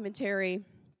documentary,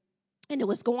 and it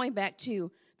was going back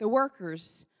to the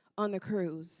workers on the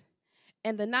cruise.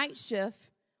 And the night shift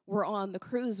were on the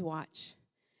cruise watch.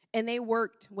 And they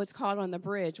worked what's called on the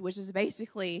bridge, which is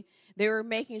basically they were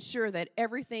making sure that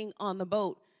everything on the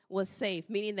boat was safe,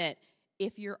 meaning that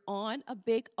if you're on a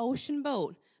big ocean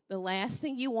boat, the last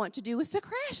thing you want to do is to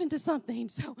crash into something.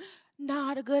 So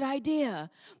not a good idea.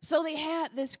 So they had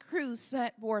this cruise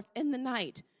set forth in the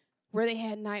night where they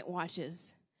had night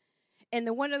watches. And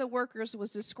one of the workers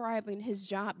was describing his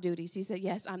job duties. He said,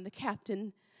 yes, I'm the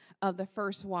captain of the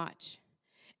first watch.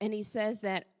 And he says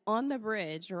that on the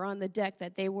bridge or on the deck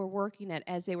that they were working at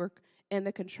as they were in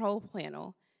the control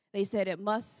panel, they said it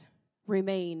must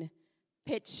remain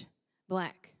pitch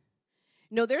black.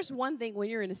 You know, there's one thing when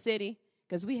you're in a city,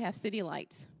 because we have city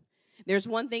lights. There's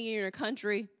one thing in your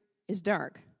country, it's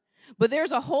dark. But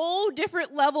there's a whole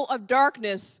different level of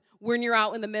darkness when you're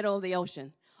out in the middle of the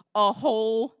ocean. A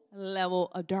whole level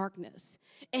of darkness.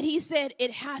 And he said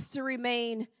it has to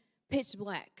remain pitch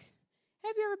black.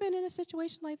 Have you ever been in a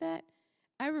situation like that?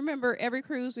 I remember every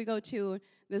cruise we go to,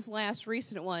 this last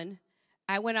recent one,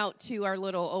 I went out to our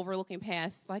little overlooking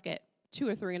pass like at 2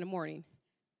 or 3 in the morning.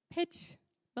 Pitch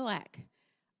black.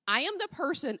 I am the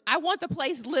person, I want the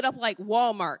place lit up like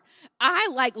Walmart. I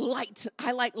like light.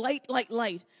 I like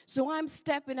light. So I'm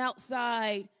stepping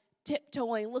outside,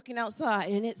 tiptoeing, looking outside,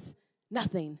 and it's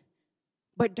nothing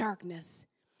but darkness.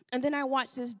 And then I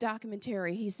watched this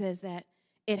documentary. He says that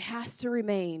it has to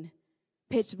remain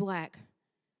pitch black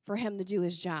for him to do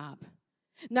his job.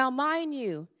 Now, mind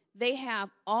you, they have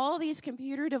all these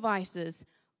computer devices.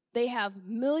 They have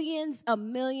millions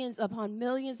upon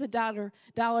millions of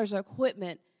dollars of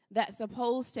equipment that's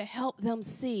supposed to help them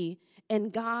see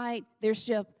and guide their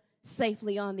ship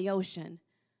safely on the ocean.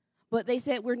 But they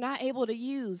said we're not able to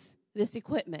use this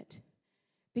equipment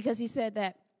because he said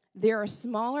that there are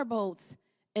smaller boats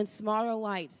and smaller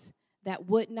lights that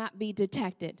would not be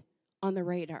detected on the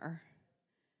radar.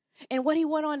 And what he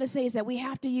went on to say is that we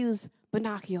have to use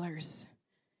binoculars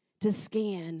to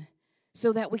scan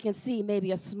so that we can see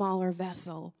maybe a smaller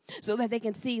vessel, so that they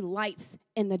can see lights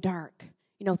in the dark.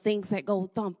 You know, things that go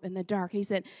thump in the dark. He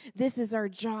said, this is our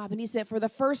job. And he said, for the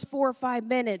first 4 or 5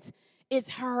 minutes, it's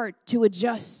hard to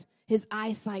adjust his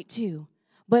eyesight too.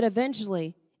 But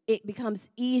eventually, it becomes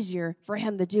easier for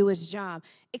him to do his job.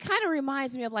 It kind of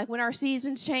reminds me of like when our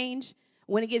seasons change,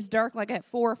 when it gets dark like at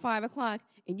 4 or 5 o'clock,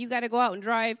 and you got to go out and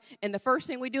drive, and the first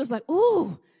thing we do is like,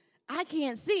 ooh, I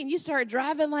can't see. And you start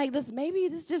driving like this. Maybe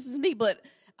this just is me, but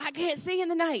I can't see in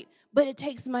the night. But it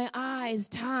takes my eyes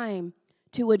time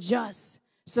to adjust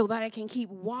so that I can keep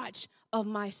watch of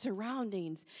my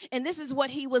surroundings. And this is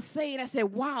what he was saying. I said,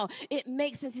 wow, it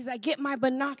makes sense. He said, I get my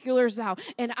binoculars out,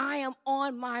 and I am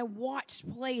on my watch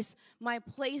place, my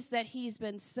place that he's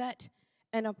been set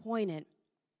and appointed.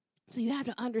 So you have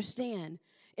to understand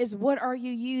is what are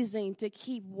you using to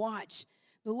keep watch?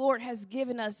 The Lord has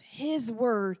given us his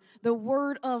word, the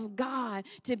word of God,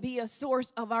 to be a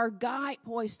source of our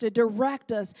guidepost, to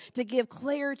direct us, to give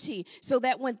clarity, so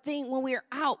that when we're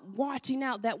out watching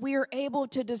out, that we are able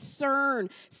to discern,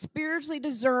 spiritually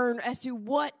discern as to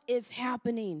what is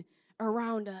happening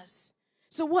around us.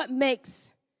 So what makes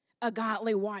a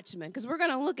godly watchman? Because we're going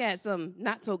to look at some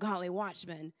not so godly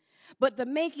watchmen. But the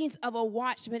makings of a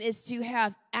watchman is to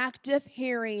have active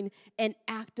hearing and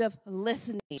active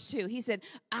listening too. He said,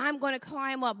 I'm going to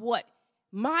climb up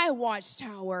my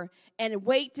watchtower and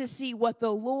wait to see what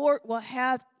the Lord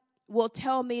will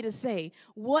tell me to say.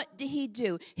 What did he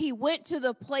do? He went to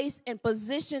the place and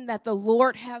position that the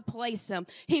Lord had placed him.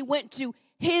 He went to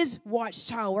his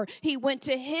watchtower. He went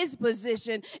to his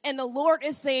position, and the Lord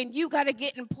is saying, you got to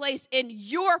get in place in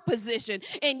your position,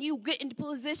 and you get in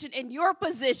position in your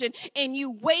position, and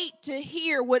you wait to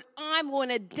hear what I'm going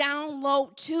to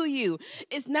download to you.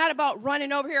 It's not about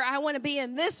running over here. I want to be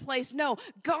in this place. No,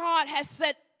 God has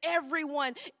set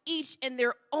everyone each in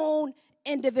their own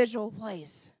individual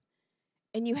place,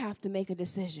 and you have to make a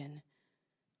decision.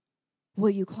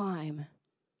 Will you climb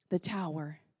the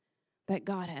tower that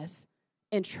God has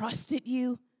entrusted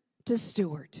you to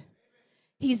steward.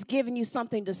 He's given you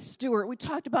something to steward. We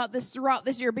talked about this throughout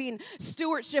this year, being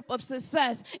stewardship of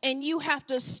success. And you have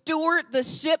to steward the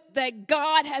ship that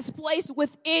God has placed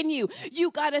within you.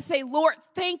 You got to say, Lord,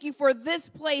 thank you for this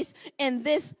place and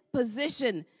this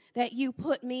position that you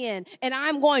put me in. And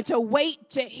I'm going to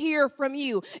wait to hear from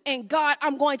you. And God,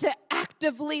 I'm going to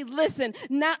actively listen.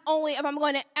 Not only am I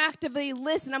going to actively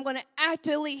listen, I'm going to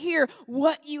actively hear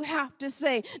what you have to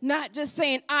say. Not just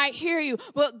saying, I hear you,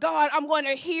 but God, I'm going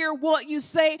to hear what you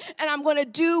say, and I'm going to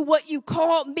do what you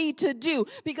called me to do.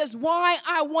 Because why?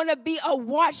 I want to be a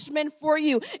watchman for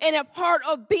you. And a part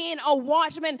of being a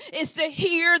watchman is to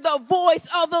hear the voice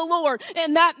of the Lord.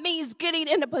 And that means getting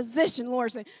in a position,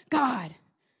 Lord, saying, God,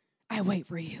 I wait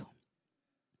for you.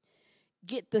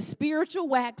 Get the spiritual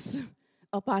wax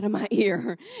up out of my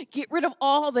ear. Get rid of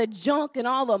all the junk and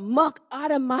all the muck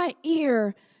out of my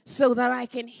ear so that I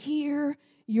can hear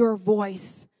your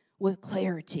voice with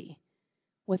clarity,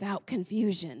 without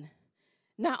confusion.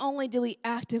 Not only do we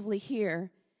actively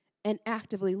hear and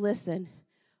actively listen,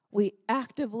 we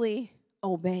actively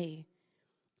obey.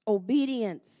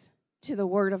 Obedience to the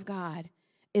word of God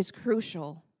is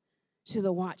crucial to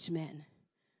the watchman.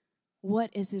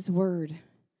 What is his word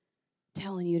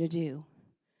telling you to do?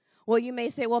 Well, you may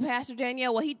say, well, Pastor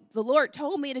Danielle, the Lord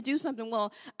told me to do something.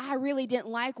 Well, I really didn't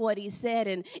like what he said,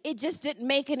 and it just didn't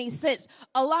make any sense.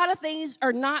 A lot of things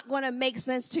are not going to make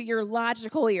sense to your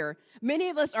logical ear. Many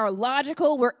of us are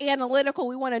logical. We're analytical.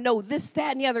 We want to know this,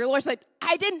 that, and the other. The Lord's like,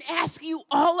 I didn't ask you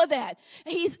all of that.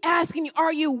 He's asking you,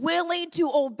 are you willing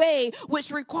to obey,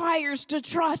 which requires to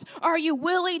trust? Are you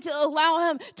willing to allow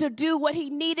him to do what he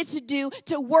needed to do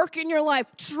to work in your life?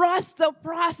 Trust the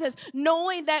process,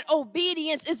 knowing that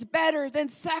obedience is better than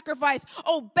sacrifice.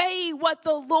 Obey what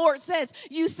the Lord says.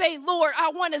 You say, Lord,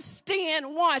 I want to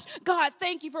stand watch. God,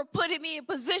 thank you for putting me in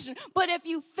position. But if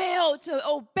you fail to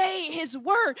obey his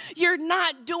word, you're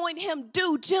not doing him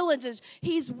due diligence.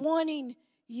 He's wanting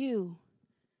you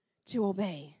to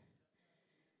obey.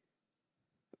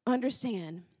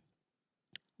 Understand,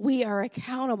 we are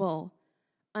accountable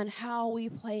on how we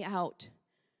play out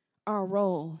our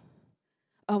role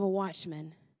of a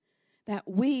watchman, that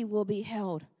we will be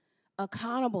held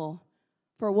accountable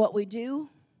for what we do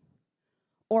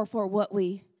or for what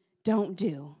we don't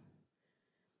do.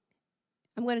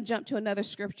 I'm going to jump to another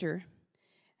scripture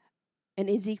in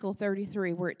Ezekiel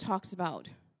 33 where it talks about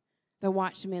the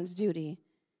watchman's duty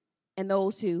and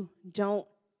those who don't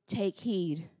take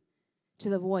heed to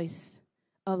the voice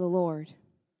of the Lord.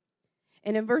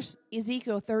 And in verse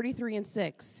Ezekiel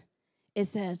 33:6, it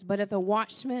says, but if the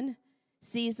watchman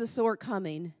sees the sword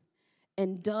coming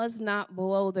and does not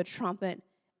blow the trumpet,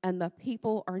 and the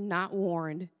people are not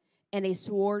warned, and a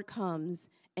sword comes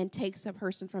and takes a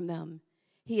person from them,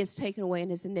 he is taken away in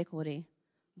his iniquity.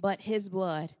 But his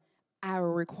blood I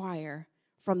will require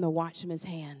from the watchman's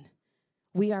hand.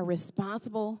 We are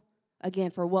responsible,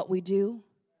 again, for what we do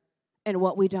and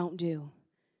what we don't do.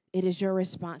 It is your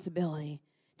responsibility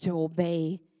to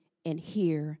obey and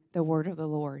hear the word of the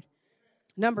Lord.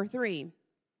 Number 3,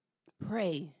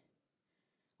 pray.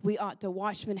 The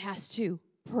watchman has to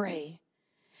pray.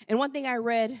 And one thing I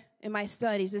read in my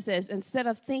studies, it says, instead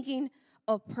of thinking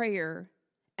of prayer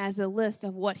as a list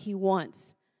of what he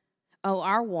wants,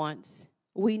 our wants,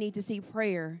 we need to see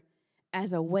prayer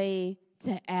as a way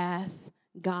to ask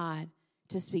God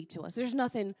to speak to us. There's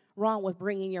nothing wrong with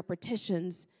bringing your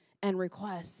petitions and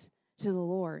requests to the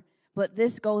Lord. But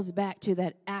this goes back to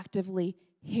that actively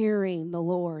hearing the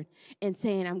Lord and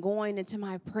saying, I'm going into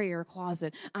my prayer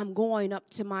closet. I'm going up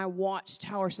to my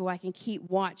watchtower so I can keep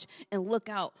watch and look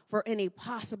out for any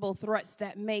possible threats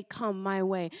that may come my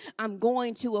way. I'm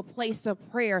going to a place of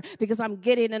prayer because I'm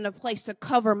getting in a place to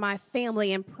cover my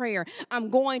family in prayer. I'm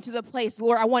going to the place,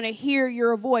 Lord, I want to hear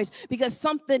your voice because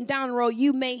something down the road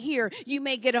you may hear. You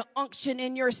may get an unction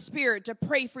in your spirit to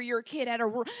pray for your kid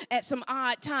at some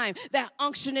odd time. That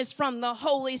unction is from the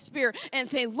Holy Spirit, and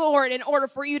say, Lord, in order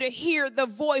for you to hear the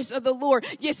voice of the Lord,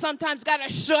 you sometimes got to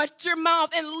shut your mouth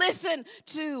and listen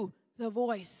to the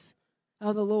voice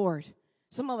of the Lord.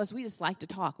 Some of us, we just like to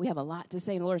talk. We have a lot to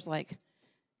say. And the Lord's like,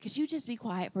 could you just be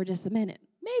quiet for just a minute?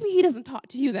 Maybe he doesn't talk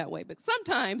to you that way, but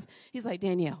sometimes he's like,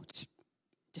 Danielle,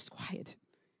 just quiet.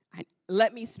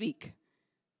 Let me speak.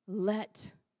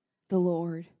 Let the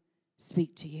Lord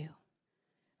speak to you.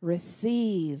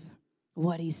 Receive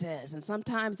what he says. And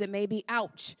sometimes it may be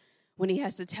ouch when he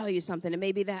has to tell you something. It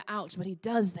may be that ouch, but he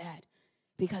does that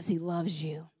because he loves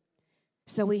you.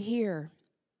 So we hear,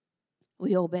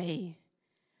 we obey,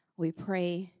 we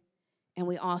pray, and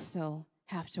we also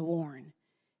have to warn.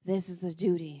 This is the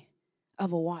duty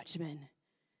of a watchman.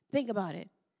 Think about it.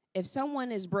 If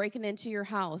someone is breaking into your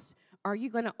house, are you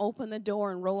going to open the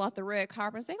door and roll out the red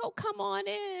carpet and say, oh, come on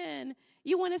in?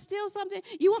 You want to steal something?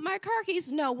 You want my car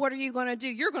keys? No, what are you going to do?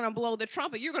 You're going to blow the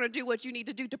trumpet. You're going to do what you need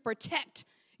to do to protect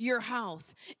your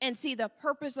house. And see, the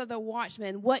purpose of the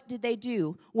watchmen, what did they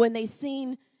do when they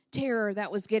seen terror that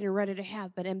was getting ready to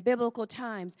happen? In biblical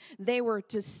times, they were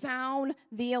to sound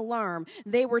the alarm.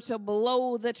 They were to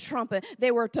blow the trumpet.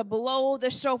 They were to blow the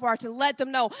shofar to let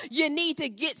them know, you need to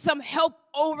get some help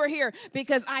over here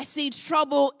because I see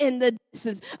trouble in the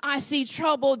distance. I see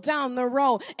trouble down the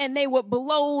road. And they would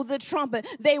blow the trumpet.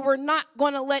 They were not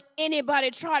going to let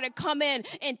anybody try to come in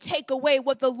and take away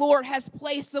what the Lord has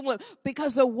placed them with,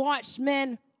 because the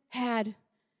watchmen had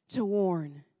to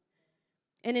warn.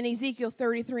 And in Ezekiel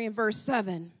 33 and verse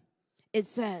 7, it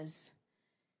says,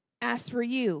 as for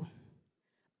you,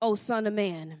 O son of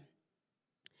man,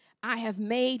 I have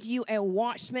made you a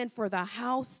watchman for the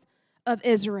house of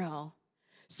Israel.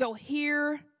 So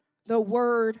hear the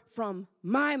word from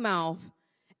my mouth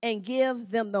and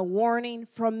give them the warning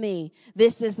from me.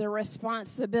 This is a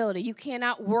responsibility. You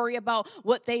cannot worry about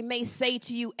what they may say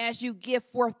to you as you give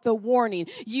forth the warning.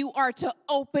 You are to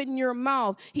open your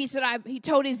mouth. He said, he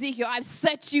told Ezekiel, I've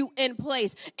set you in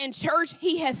place. In church,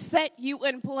 he has set you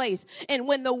in place. And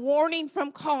when the warning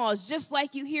from calls, just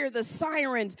like you hear the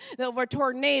sirens of a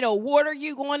tornado, what are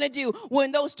you going to do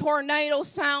when those tornado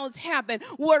sounds happen?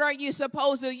 What are you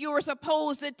supposed to do? You are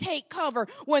supposed to take cover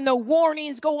when the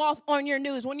warnings go off on your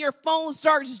news. When your phone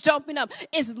starts jumping up,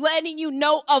 it's letting you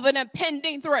know of an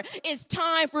impending threat. It's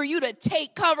time for you to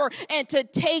take cover and to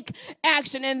take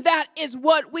action. And that is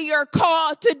what we are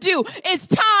called to do. It's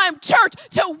time, church,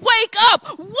 to wake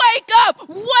up, wake up,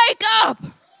 wake up,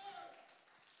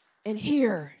 and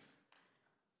hear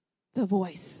the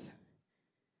voice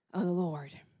of the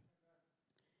Lord.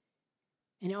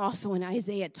 And also in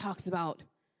Isaiah, it talks about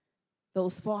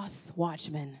those false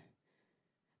watchmen,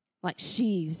 like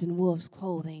sheaves in wolves'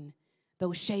 clothing,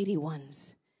 those shady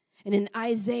ones. And in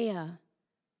Isaiah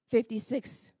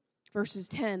 56, verses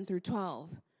 10 through 12,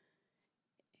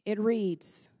 it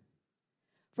reads,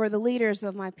 for the leaders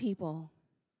of my people,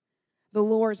 the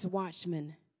Lord's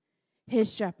watchmen,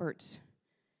 his shepherds,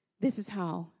 this is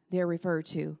how they're referred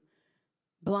to,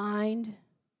 blind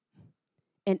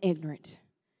and ignorant.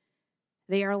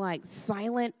 They are like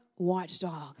silent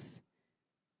watchdogs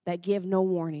that give no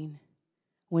warning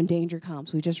when danger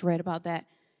comes. We just read about that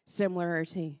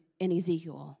similarity in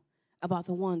Ezekiel, about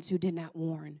the ones who did not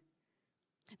warn.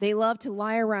 They love to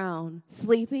lie around,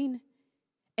 sleeping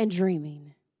and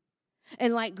dreaming.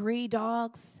 And like greedy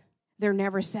dogs, they're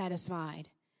never satisfied.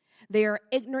 They are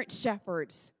ignorant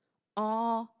shepherds,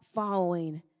 all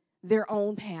following their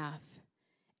own path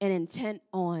and intent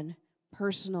on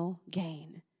personal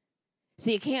gain.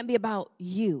 See, it can't be about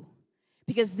you,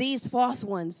 because these false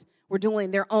ones were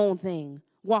doing their own thing,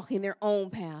 walking their own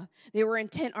path. They were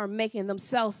intent on making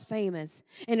themselves famous.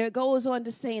 And it goes on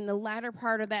to say in the latter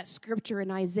part of that scripture in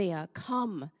Isaiah,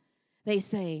 come, they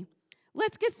say,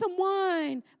 let's get some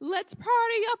wine. Let's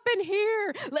party up in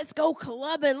here. Let's go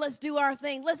clubbing. Let's do our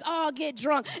thing. Let's all get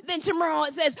drunk. Then tomorrow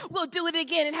it says, we'll do it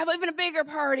again and have even a bigger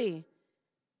party.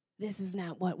 This is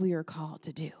not what we are called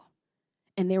to do.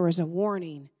 And there was a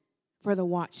warning for the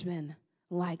watchmen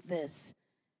like this,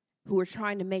 who are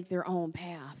trying to make their own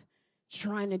path,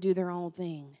 trying to do their own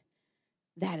thing.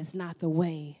 That is not the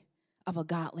way of a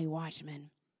godly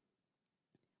watchman.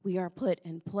 We are put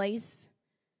in place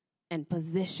and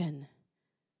position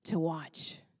to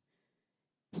watch.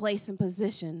 Place and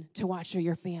position to watch over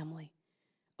your family,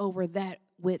 over that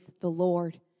with the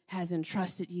Lord has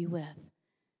entrusted you with.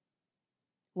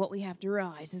 What we have to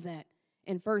realize is that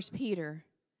in 1 Peter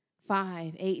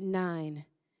 5, 8, and 9,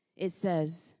 it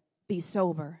says, be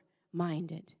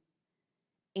sober-minded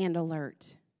and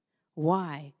alert.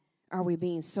 Why are we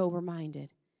being sober-minded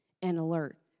and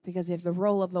alert? Because if the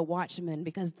role of the watchman,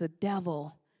 because the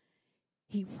devil,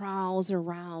 he prowls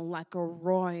around like a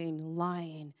roaring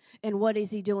lion. And what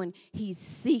is he doing? He's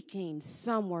seeking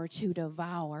somewhere to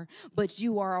devour. But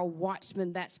you are a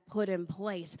watchman that's put in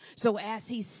place. So as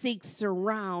he seeks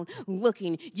around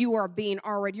looking, you're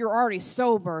already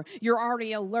sober. You're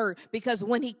already alert. Because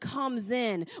when he comes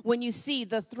in, when you see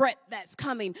the threat that's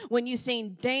coming, when you see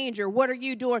danger, what are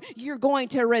you doing? You're going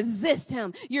to resist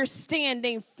him. You're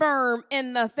standing firm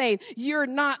in the faith. You're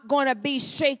not going to be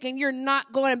shaken. You're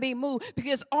not going to be moved,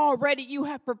 because already you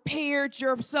have prepared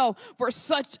yourself for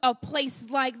such a place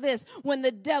like this. When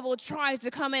the devil tries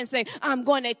to come in and say, I'm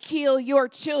going to kill your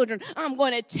children, I'm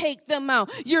going to take them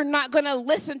out, you're not going to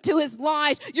listen to his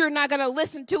lies. You're not going to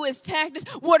listen to his tactics.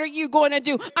 What are you going to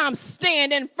do? I'm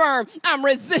standing firm. I'm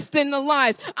resisting the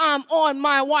lies. I'm on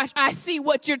my watch. I see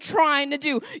what you're trying to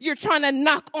do. You're trying to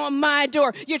knock on my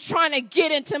door. You're trying to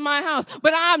get into my house,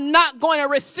 but I'm not going to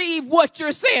receive what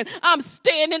you're saying. I'm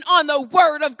standing on the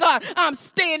word of God. I'm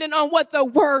standing on what the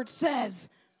word says.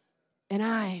 And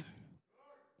I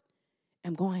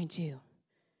am going to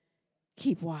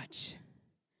keep watch.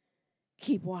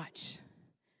 Keep watch.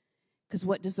 Because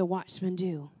what does the watchman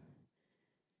do?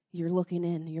 You're looking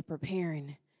in, you're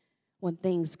preparing when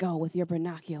things go with your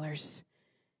binoculars.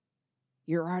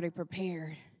 You're already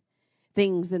prepared.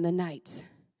 Things in the night,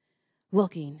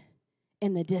 looking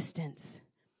in the distance.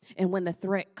 And when the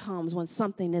threat comes, when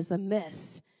something is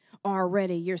amiss,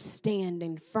 already you're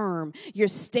standing firm. You're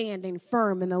standing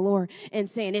firm in the Lord and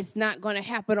saying, it's not going to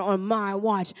happen on my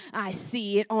watch. I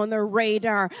see it on the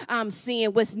radar. I'm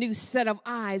seeing with new set of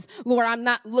eyes. Lord, I'm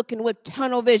not looking with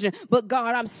tunnel vision, but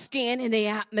God, I'm scanning the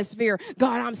atmosphere.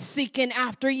 God, I'm seeking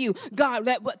after you. God,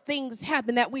 that what things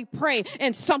happen, that we pray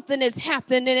and something is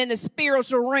happening in the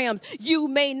spiritual realms. You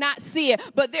may not see it,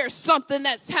 but there's something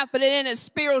that's happening in the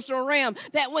spiritual realm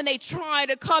that when they try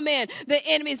to come in, the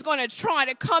enemy's going to try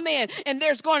to come in and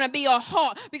there's going to be a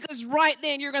halt, because right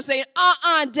then you're going to say,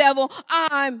 devil,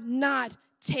 I'm not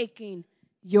taking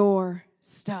your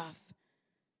stuff.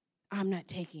 I'm not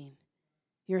taking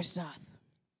your stuff.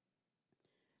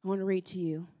 I want to read to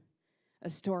you a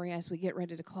story as we get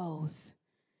ready to close.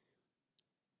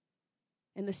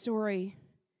 And the story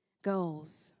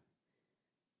goes,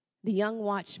 the young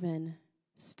watchman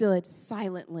stood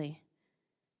silently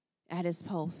at his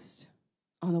post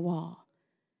on the wall.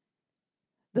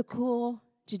 The cool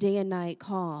Judean night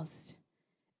caused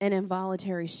an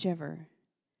involuntary shiver.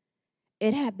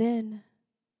 It had been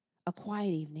a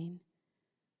quiet evening.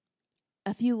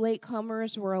 A few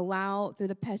latecomers were allowed through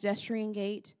the pedestrian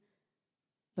gate,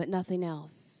 but nothing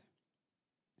else.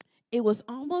 It was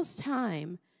almost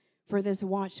time for this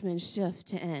watchman's shift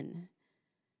to end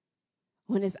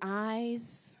when his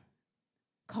eyes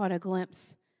caught a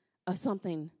glimpse of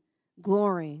something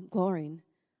glorying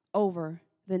over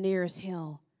the nearest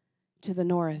hill to the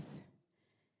north,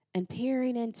 and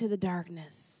peering into the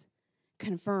darkness,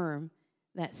 confirmed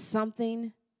that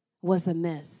something was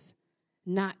amiss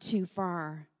not too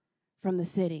far from the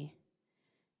city.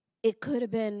 It could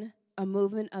have been a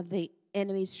movement of the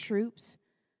enemy's troops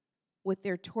with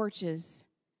their torches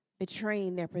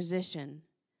betraying their position.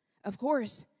 Of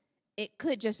course, it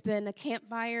could just been a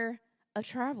campfire of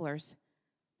travelers,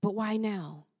 but why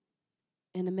now,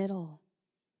 in the middle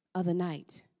of the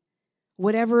night?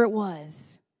 Whatever it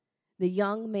was, the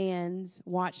young man's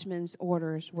watchman's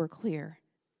orders were clear.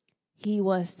 He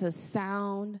was to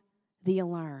sound the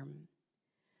alarm.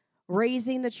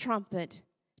 Raising the trumpet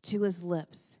to his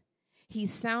lips, he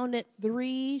sounded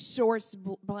 3 short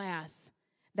blasts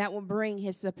that would bring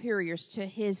his superiors to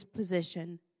his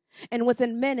position. And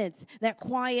within minutes, that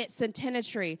quiet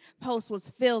centenary post was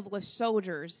filled with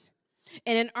soldiers.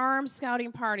 And an armed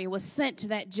scouting party was sent to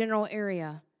that general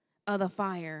area of the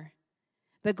fire.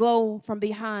 The glow from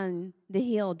behind the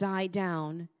hill died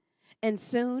down, and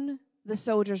soon the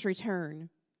soldiers returned.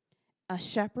 A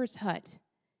shepherd's hut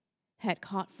had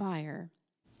caught fire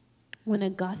when a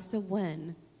gust of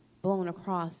wind blown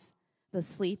across the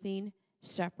sleeping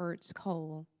shepherd's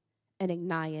coal and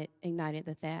ignited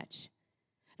the thatch.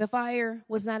 The fire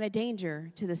was not a danger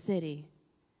to the city.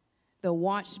 The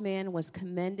watchman was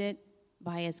commended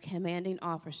by his commanding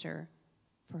officer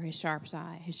for his sharp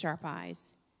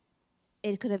eyes.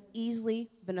 It could have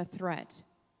easily been a threat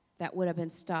that would have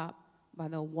been stopped by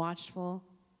the watchful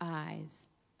eyes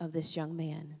of this young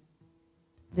man.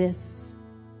 This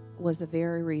was the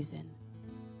very reason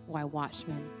why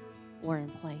watchmen were in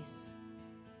place.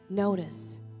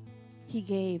 Notice, he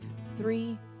gave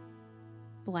 3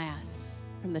 blasts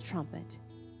from the trumpet,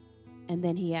 and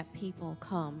then he had people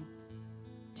come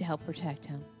to help protect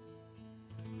him.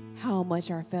 How much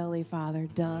our Heavenly Father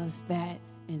does that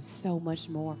and so much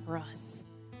more for us.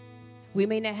 We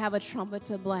may not have a trumpet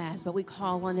to blast, but we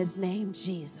call on his name,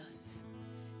 Jesus.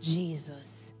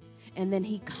 Jesus. And then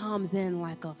he comes in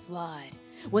like a flood.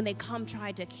 When they come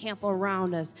try to camp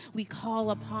around us, we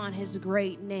call upon his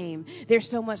great name. There's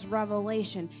so much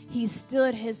revelation. He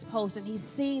stood his post and he's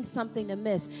seen something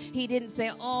amiss. He didn't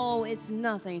say, oh, it's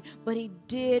nothing, but he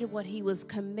did what he was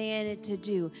commanded to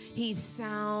do. He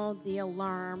sounded the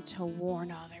alarm to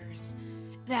warn others.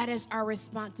 That is our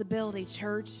responsibility,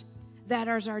 church. That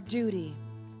is our duty.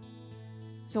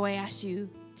 So I ask you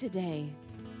today,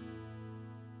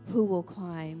 who will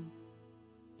climb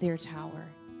their tower?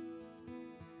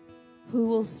 Who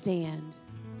will stand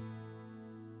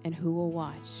and who will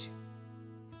watch?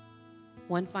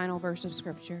 One final verse of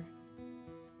scripture.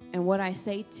 And what I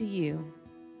say to you,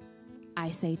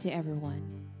 I say to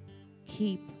everyone,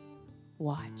 keep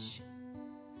watch.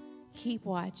 Keep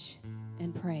watch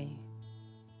and pray.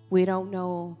 We don't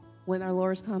know when our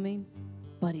Lord's coming,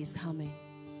 but he's coming.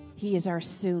 He is our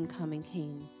soon coming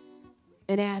King.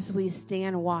 And as we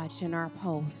stand watch in our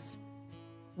posts,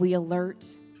 we alert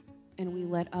and we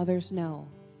let others know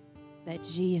that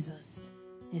Jesus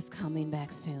is coming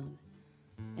back soon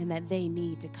and that they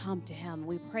need to come to him.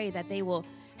 We pray that they will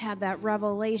have that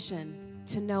revelation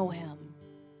to know him,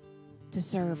 to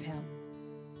serve him,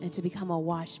 and to become a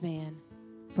watchman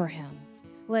for him.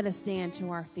 Let us stand to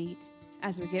our feet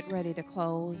as we get ready to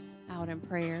close out in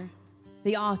prayer.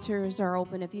 The altars are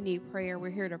open. If you need prayer, we're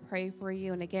here to pray for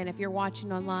you. And again, if you're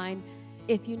watching online,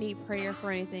 if you need prayer for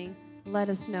anything, let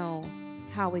us know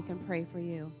how we can pray for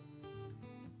you.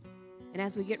 And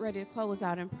as we get ready to close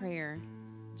out in prayer,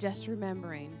 just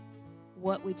remembering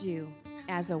what we do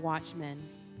as a watchman.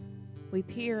 We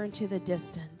peer into the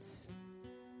distance.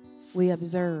 We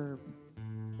observe.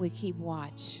 We keep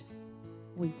watch.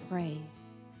 We pray.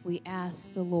 We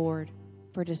ask the Lord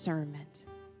for discernment.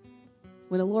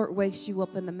 When the Lord wakes you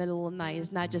up in the middle of the night,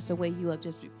 it's not just to wake you up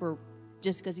just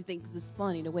because he thinks it's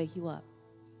funny to wake you up.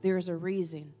 There's a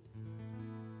reason,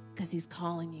 because he's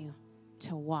calling you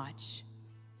to watch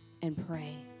and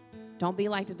pray. Don't be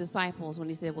like the disciples when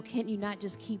he said, well, can't you not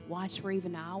just keep watch for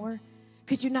even an hour?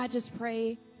 Could you not just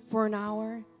pray for an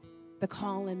hour? The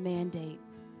call and mandate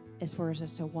is for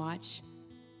us to watch,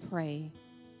 pray,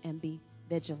 and be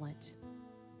vigilant,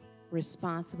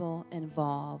 responsible,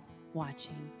 involved,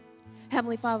 watching.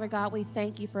 Heavenly Father, God, we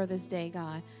thank you for this day,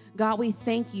 God. God, we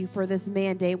thank you for this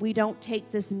mandate. We don't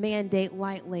take this mandate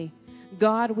lightly.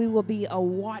 God, we will be a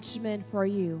watchman for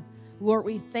you. Lord,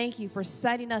 we thank you for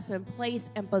setting us in place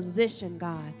and position,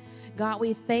 God. God,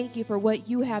 we thank you for what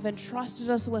you have entrusted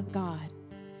us with, God,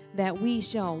 that we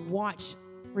shall watch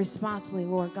responsibly,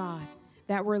 Lord God,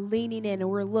 that we're leaning in and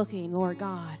we're looking, Lord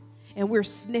God, and we're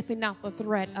sniffing out the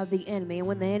threat of the enemy. And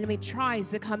when the enemy tries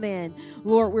to come in,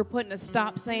 Lord, we're putting a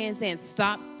stop saying,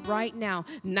 stop right now.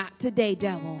 Not today,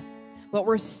 devil. But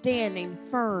we're standing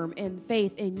firm in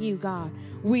faith in you, God.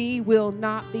 We will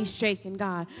not be shaken,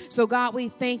 God. So, God, we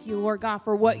thank you, Lord God,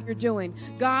 for what you're doing.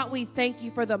 God, we thank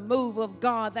you for the move of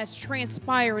God that's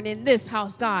transpiring in this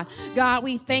house, God. God,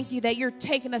 we thank you that you're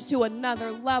taking us to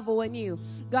another level in you.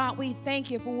 God, we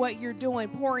thank you for what you're doing,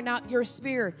 pouring out your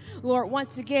spirit. Lord,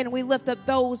 once again, we lift up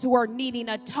those who are needing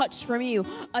a touch from you,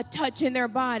 a touch in their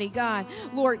body, God.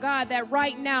 Lord God, that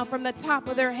right now from the top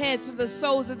of their heads to the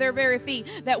soles of their very feet,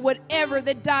 that whatever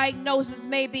the diagnosis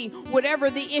may be, whatever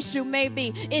the issue may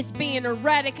be, it's being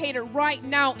eradicated right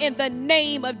now in the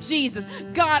name of Jesus.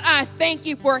 God, I thank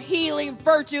you for healing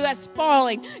virtue that's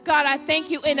falling. God, I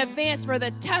thank you in advance for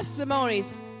the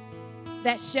testimonies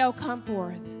that shall come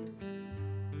forth.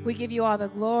 We give you all the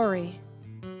glory.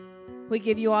 We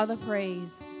give you all the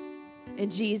praise.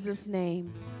 In Jesus'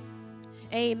 name,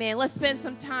 amen. Let's spend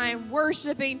some time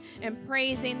worshiping and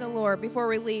praising the Lord before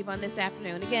we leave on this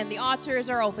afternoon. Again, the altars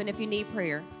are open if you need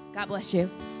prayer. God bless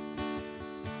you.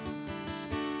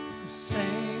 The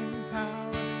same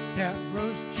power that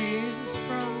rose Jesus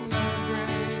from the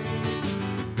grave,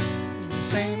 the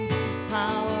same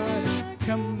power that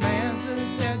commands the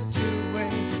dead to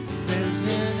wake, lives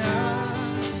in us,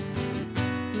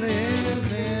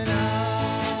 lives in us.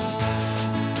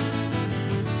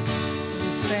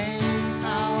 The same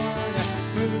power that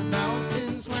moves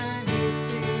mountains when he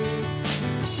speaks,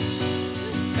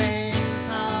 the same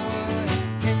power that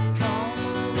can calm a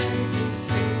raging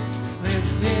sea,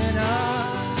 lives in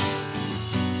us,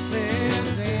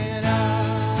 lives in us.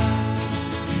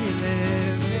 He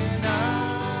lives in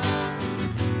us,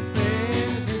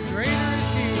 lives in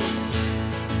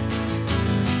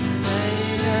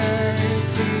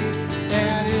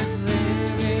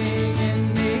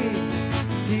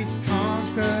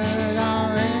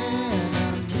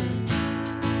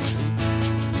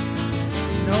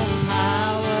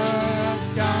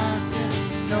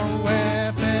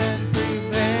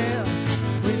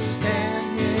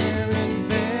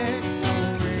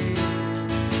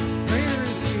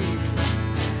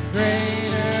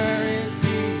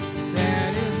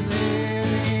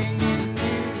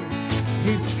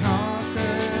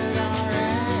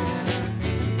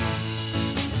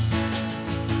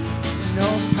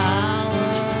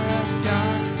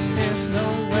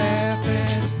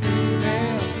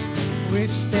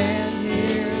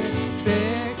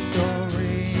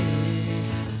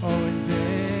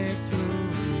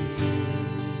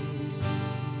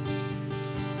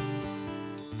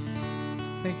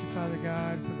Thank you, Father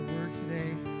God, for the word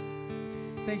today.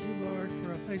 Thank you, Lord,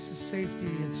 for a place of safety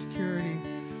and security,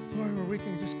 Lord, where we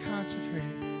can just concentrate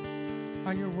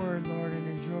on your word, Lord, and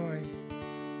enjoy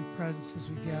your presence as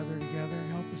we gather together.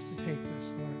 Help us to take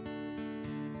this, Lord.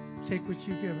 Take what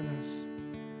you've given us.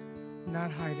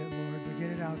 Not hide it, Lord, but get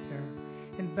it out there.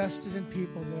 Invest it in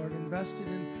people, Lord. Invest it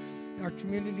in our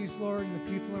communities, Lord, and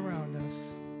the people around us.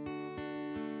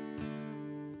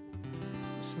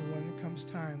 So when it comes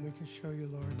time, we can show you,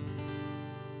 Lord,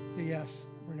 that yes,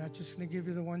 we're not just going to give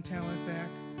you the one talent back.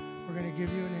 We're going to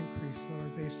give you an increase,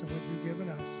 Lord, based on what you've given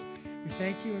us. We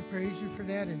thank you and praise you for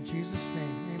that in Jesus'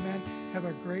 name. Amen. Have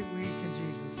a great week in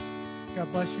Jesus.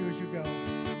 God bless you as you go.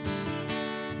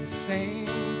 The same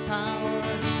power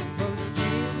rose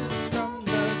Jesus from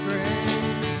the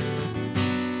grave.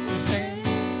 The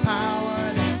same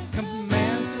power that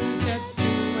commands the dead to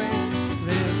wake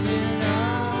lives in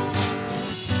us.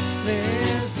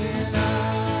 Lives in us.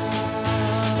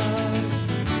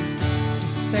 The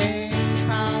same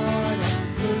power that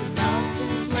moves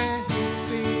mountains when He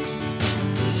speaks.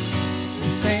 The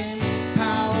same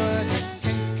power that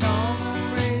can calm a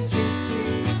raging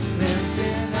sea lives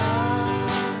in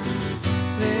us.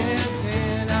 Lives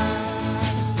in us.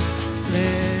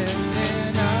 Lives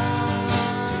in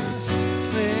us.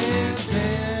 Lives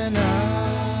in us.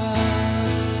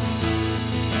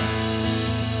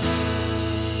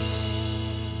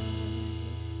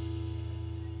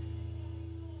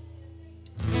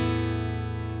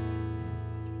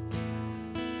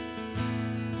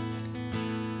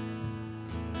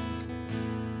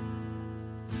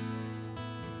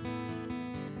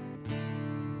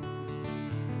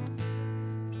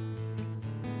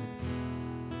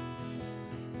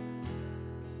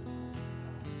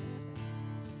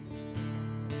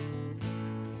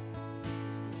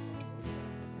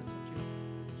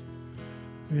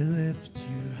 We lift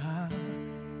you high,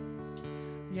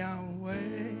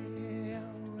 Yahweh,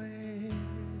 Yahweh.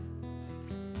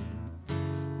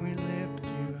 We lift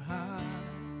you high,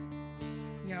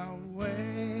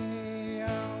 Yahweh,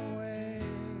 Yahweh.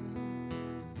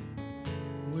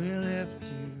 We lift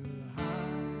you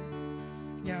high,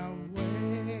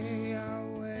 Yahweh,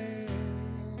 Yahweh.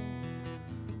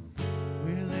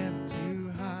 We lift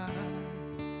you high,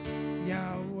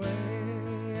 Yahweh,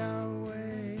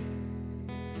 Yahweh.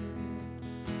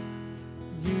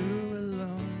 You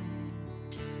alone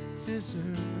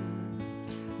deserve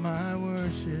my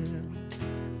worship.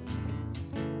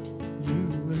 You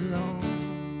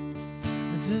alone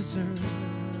deserve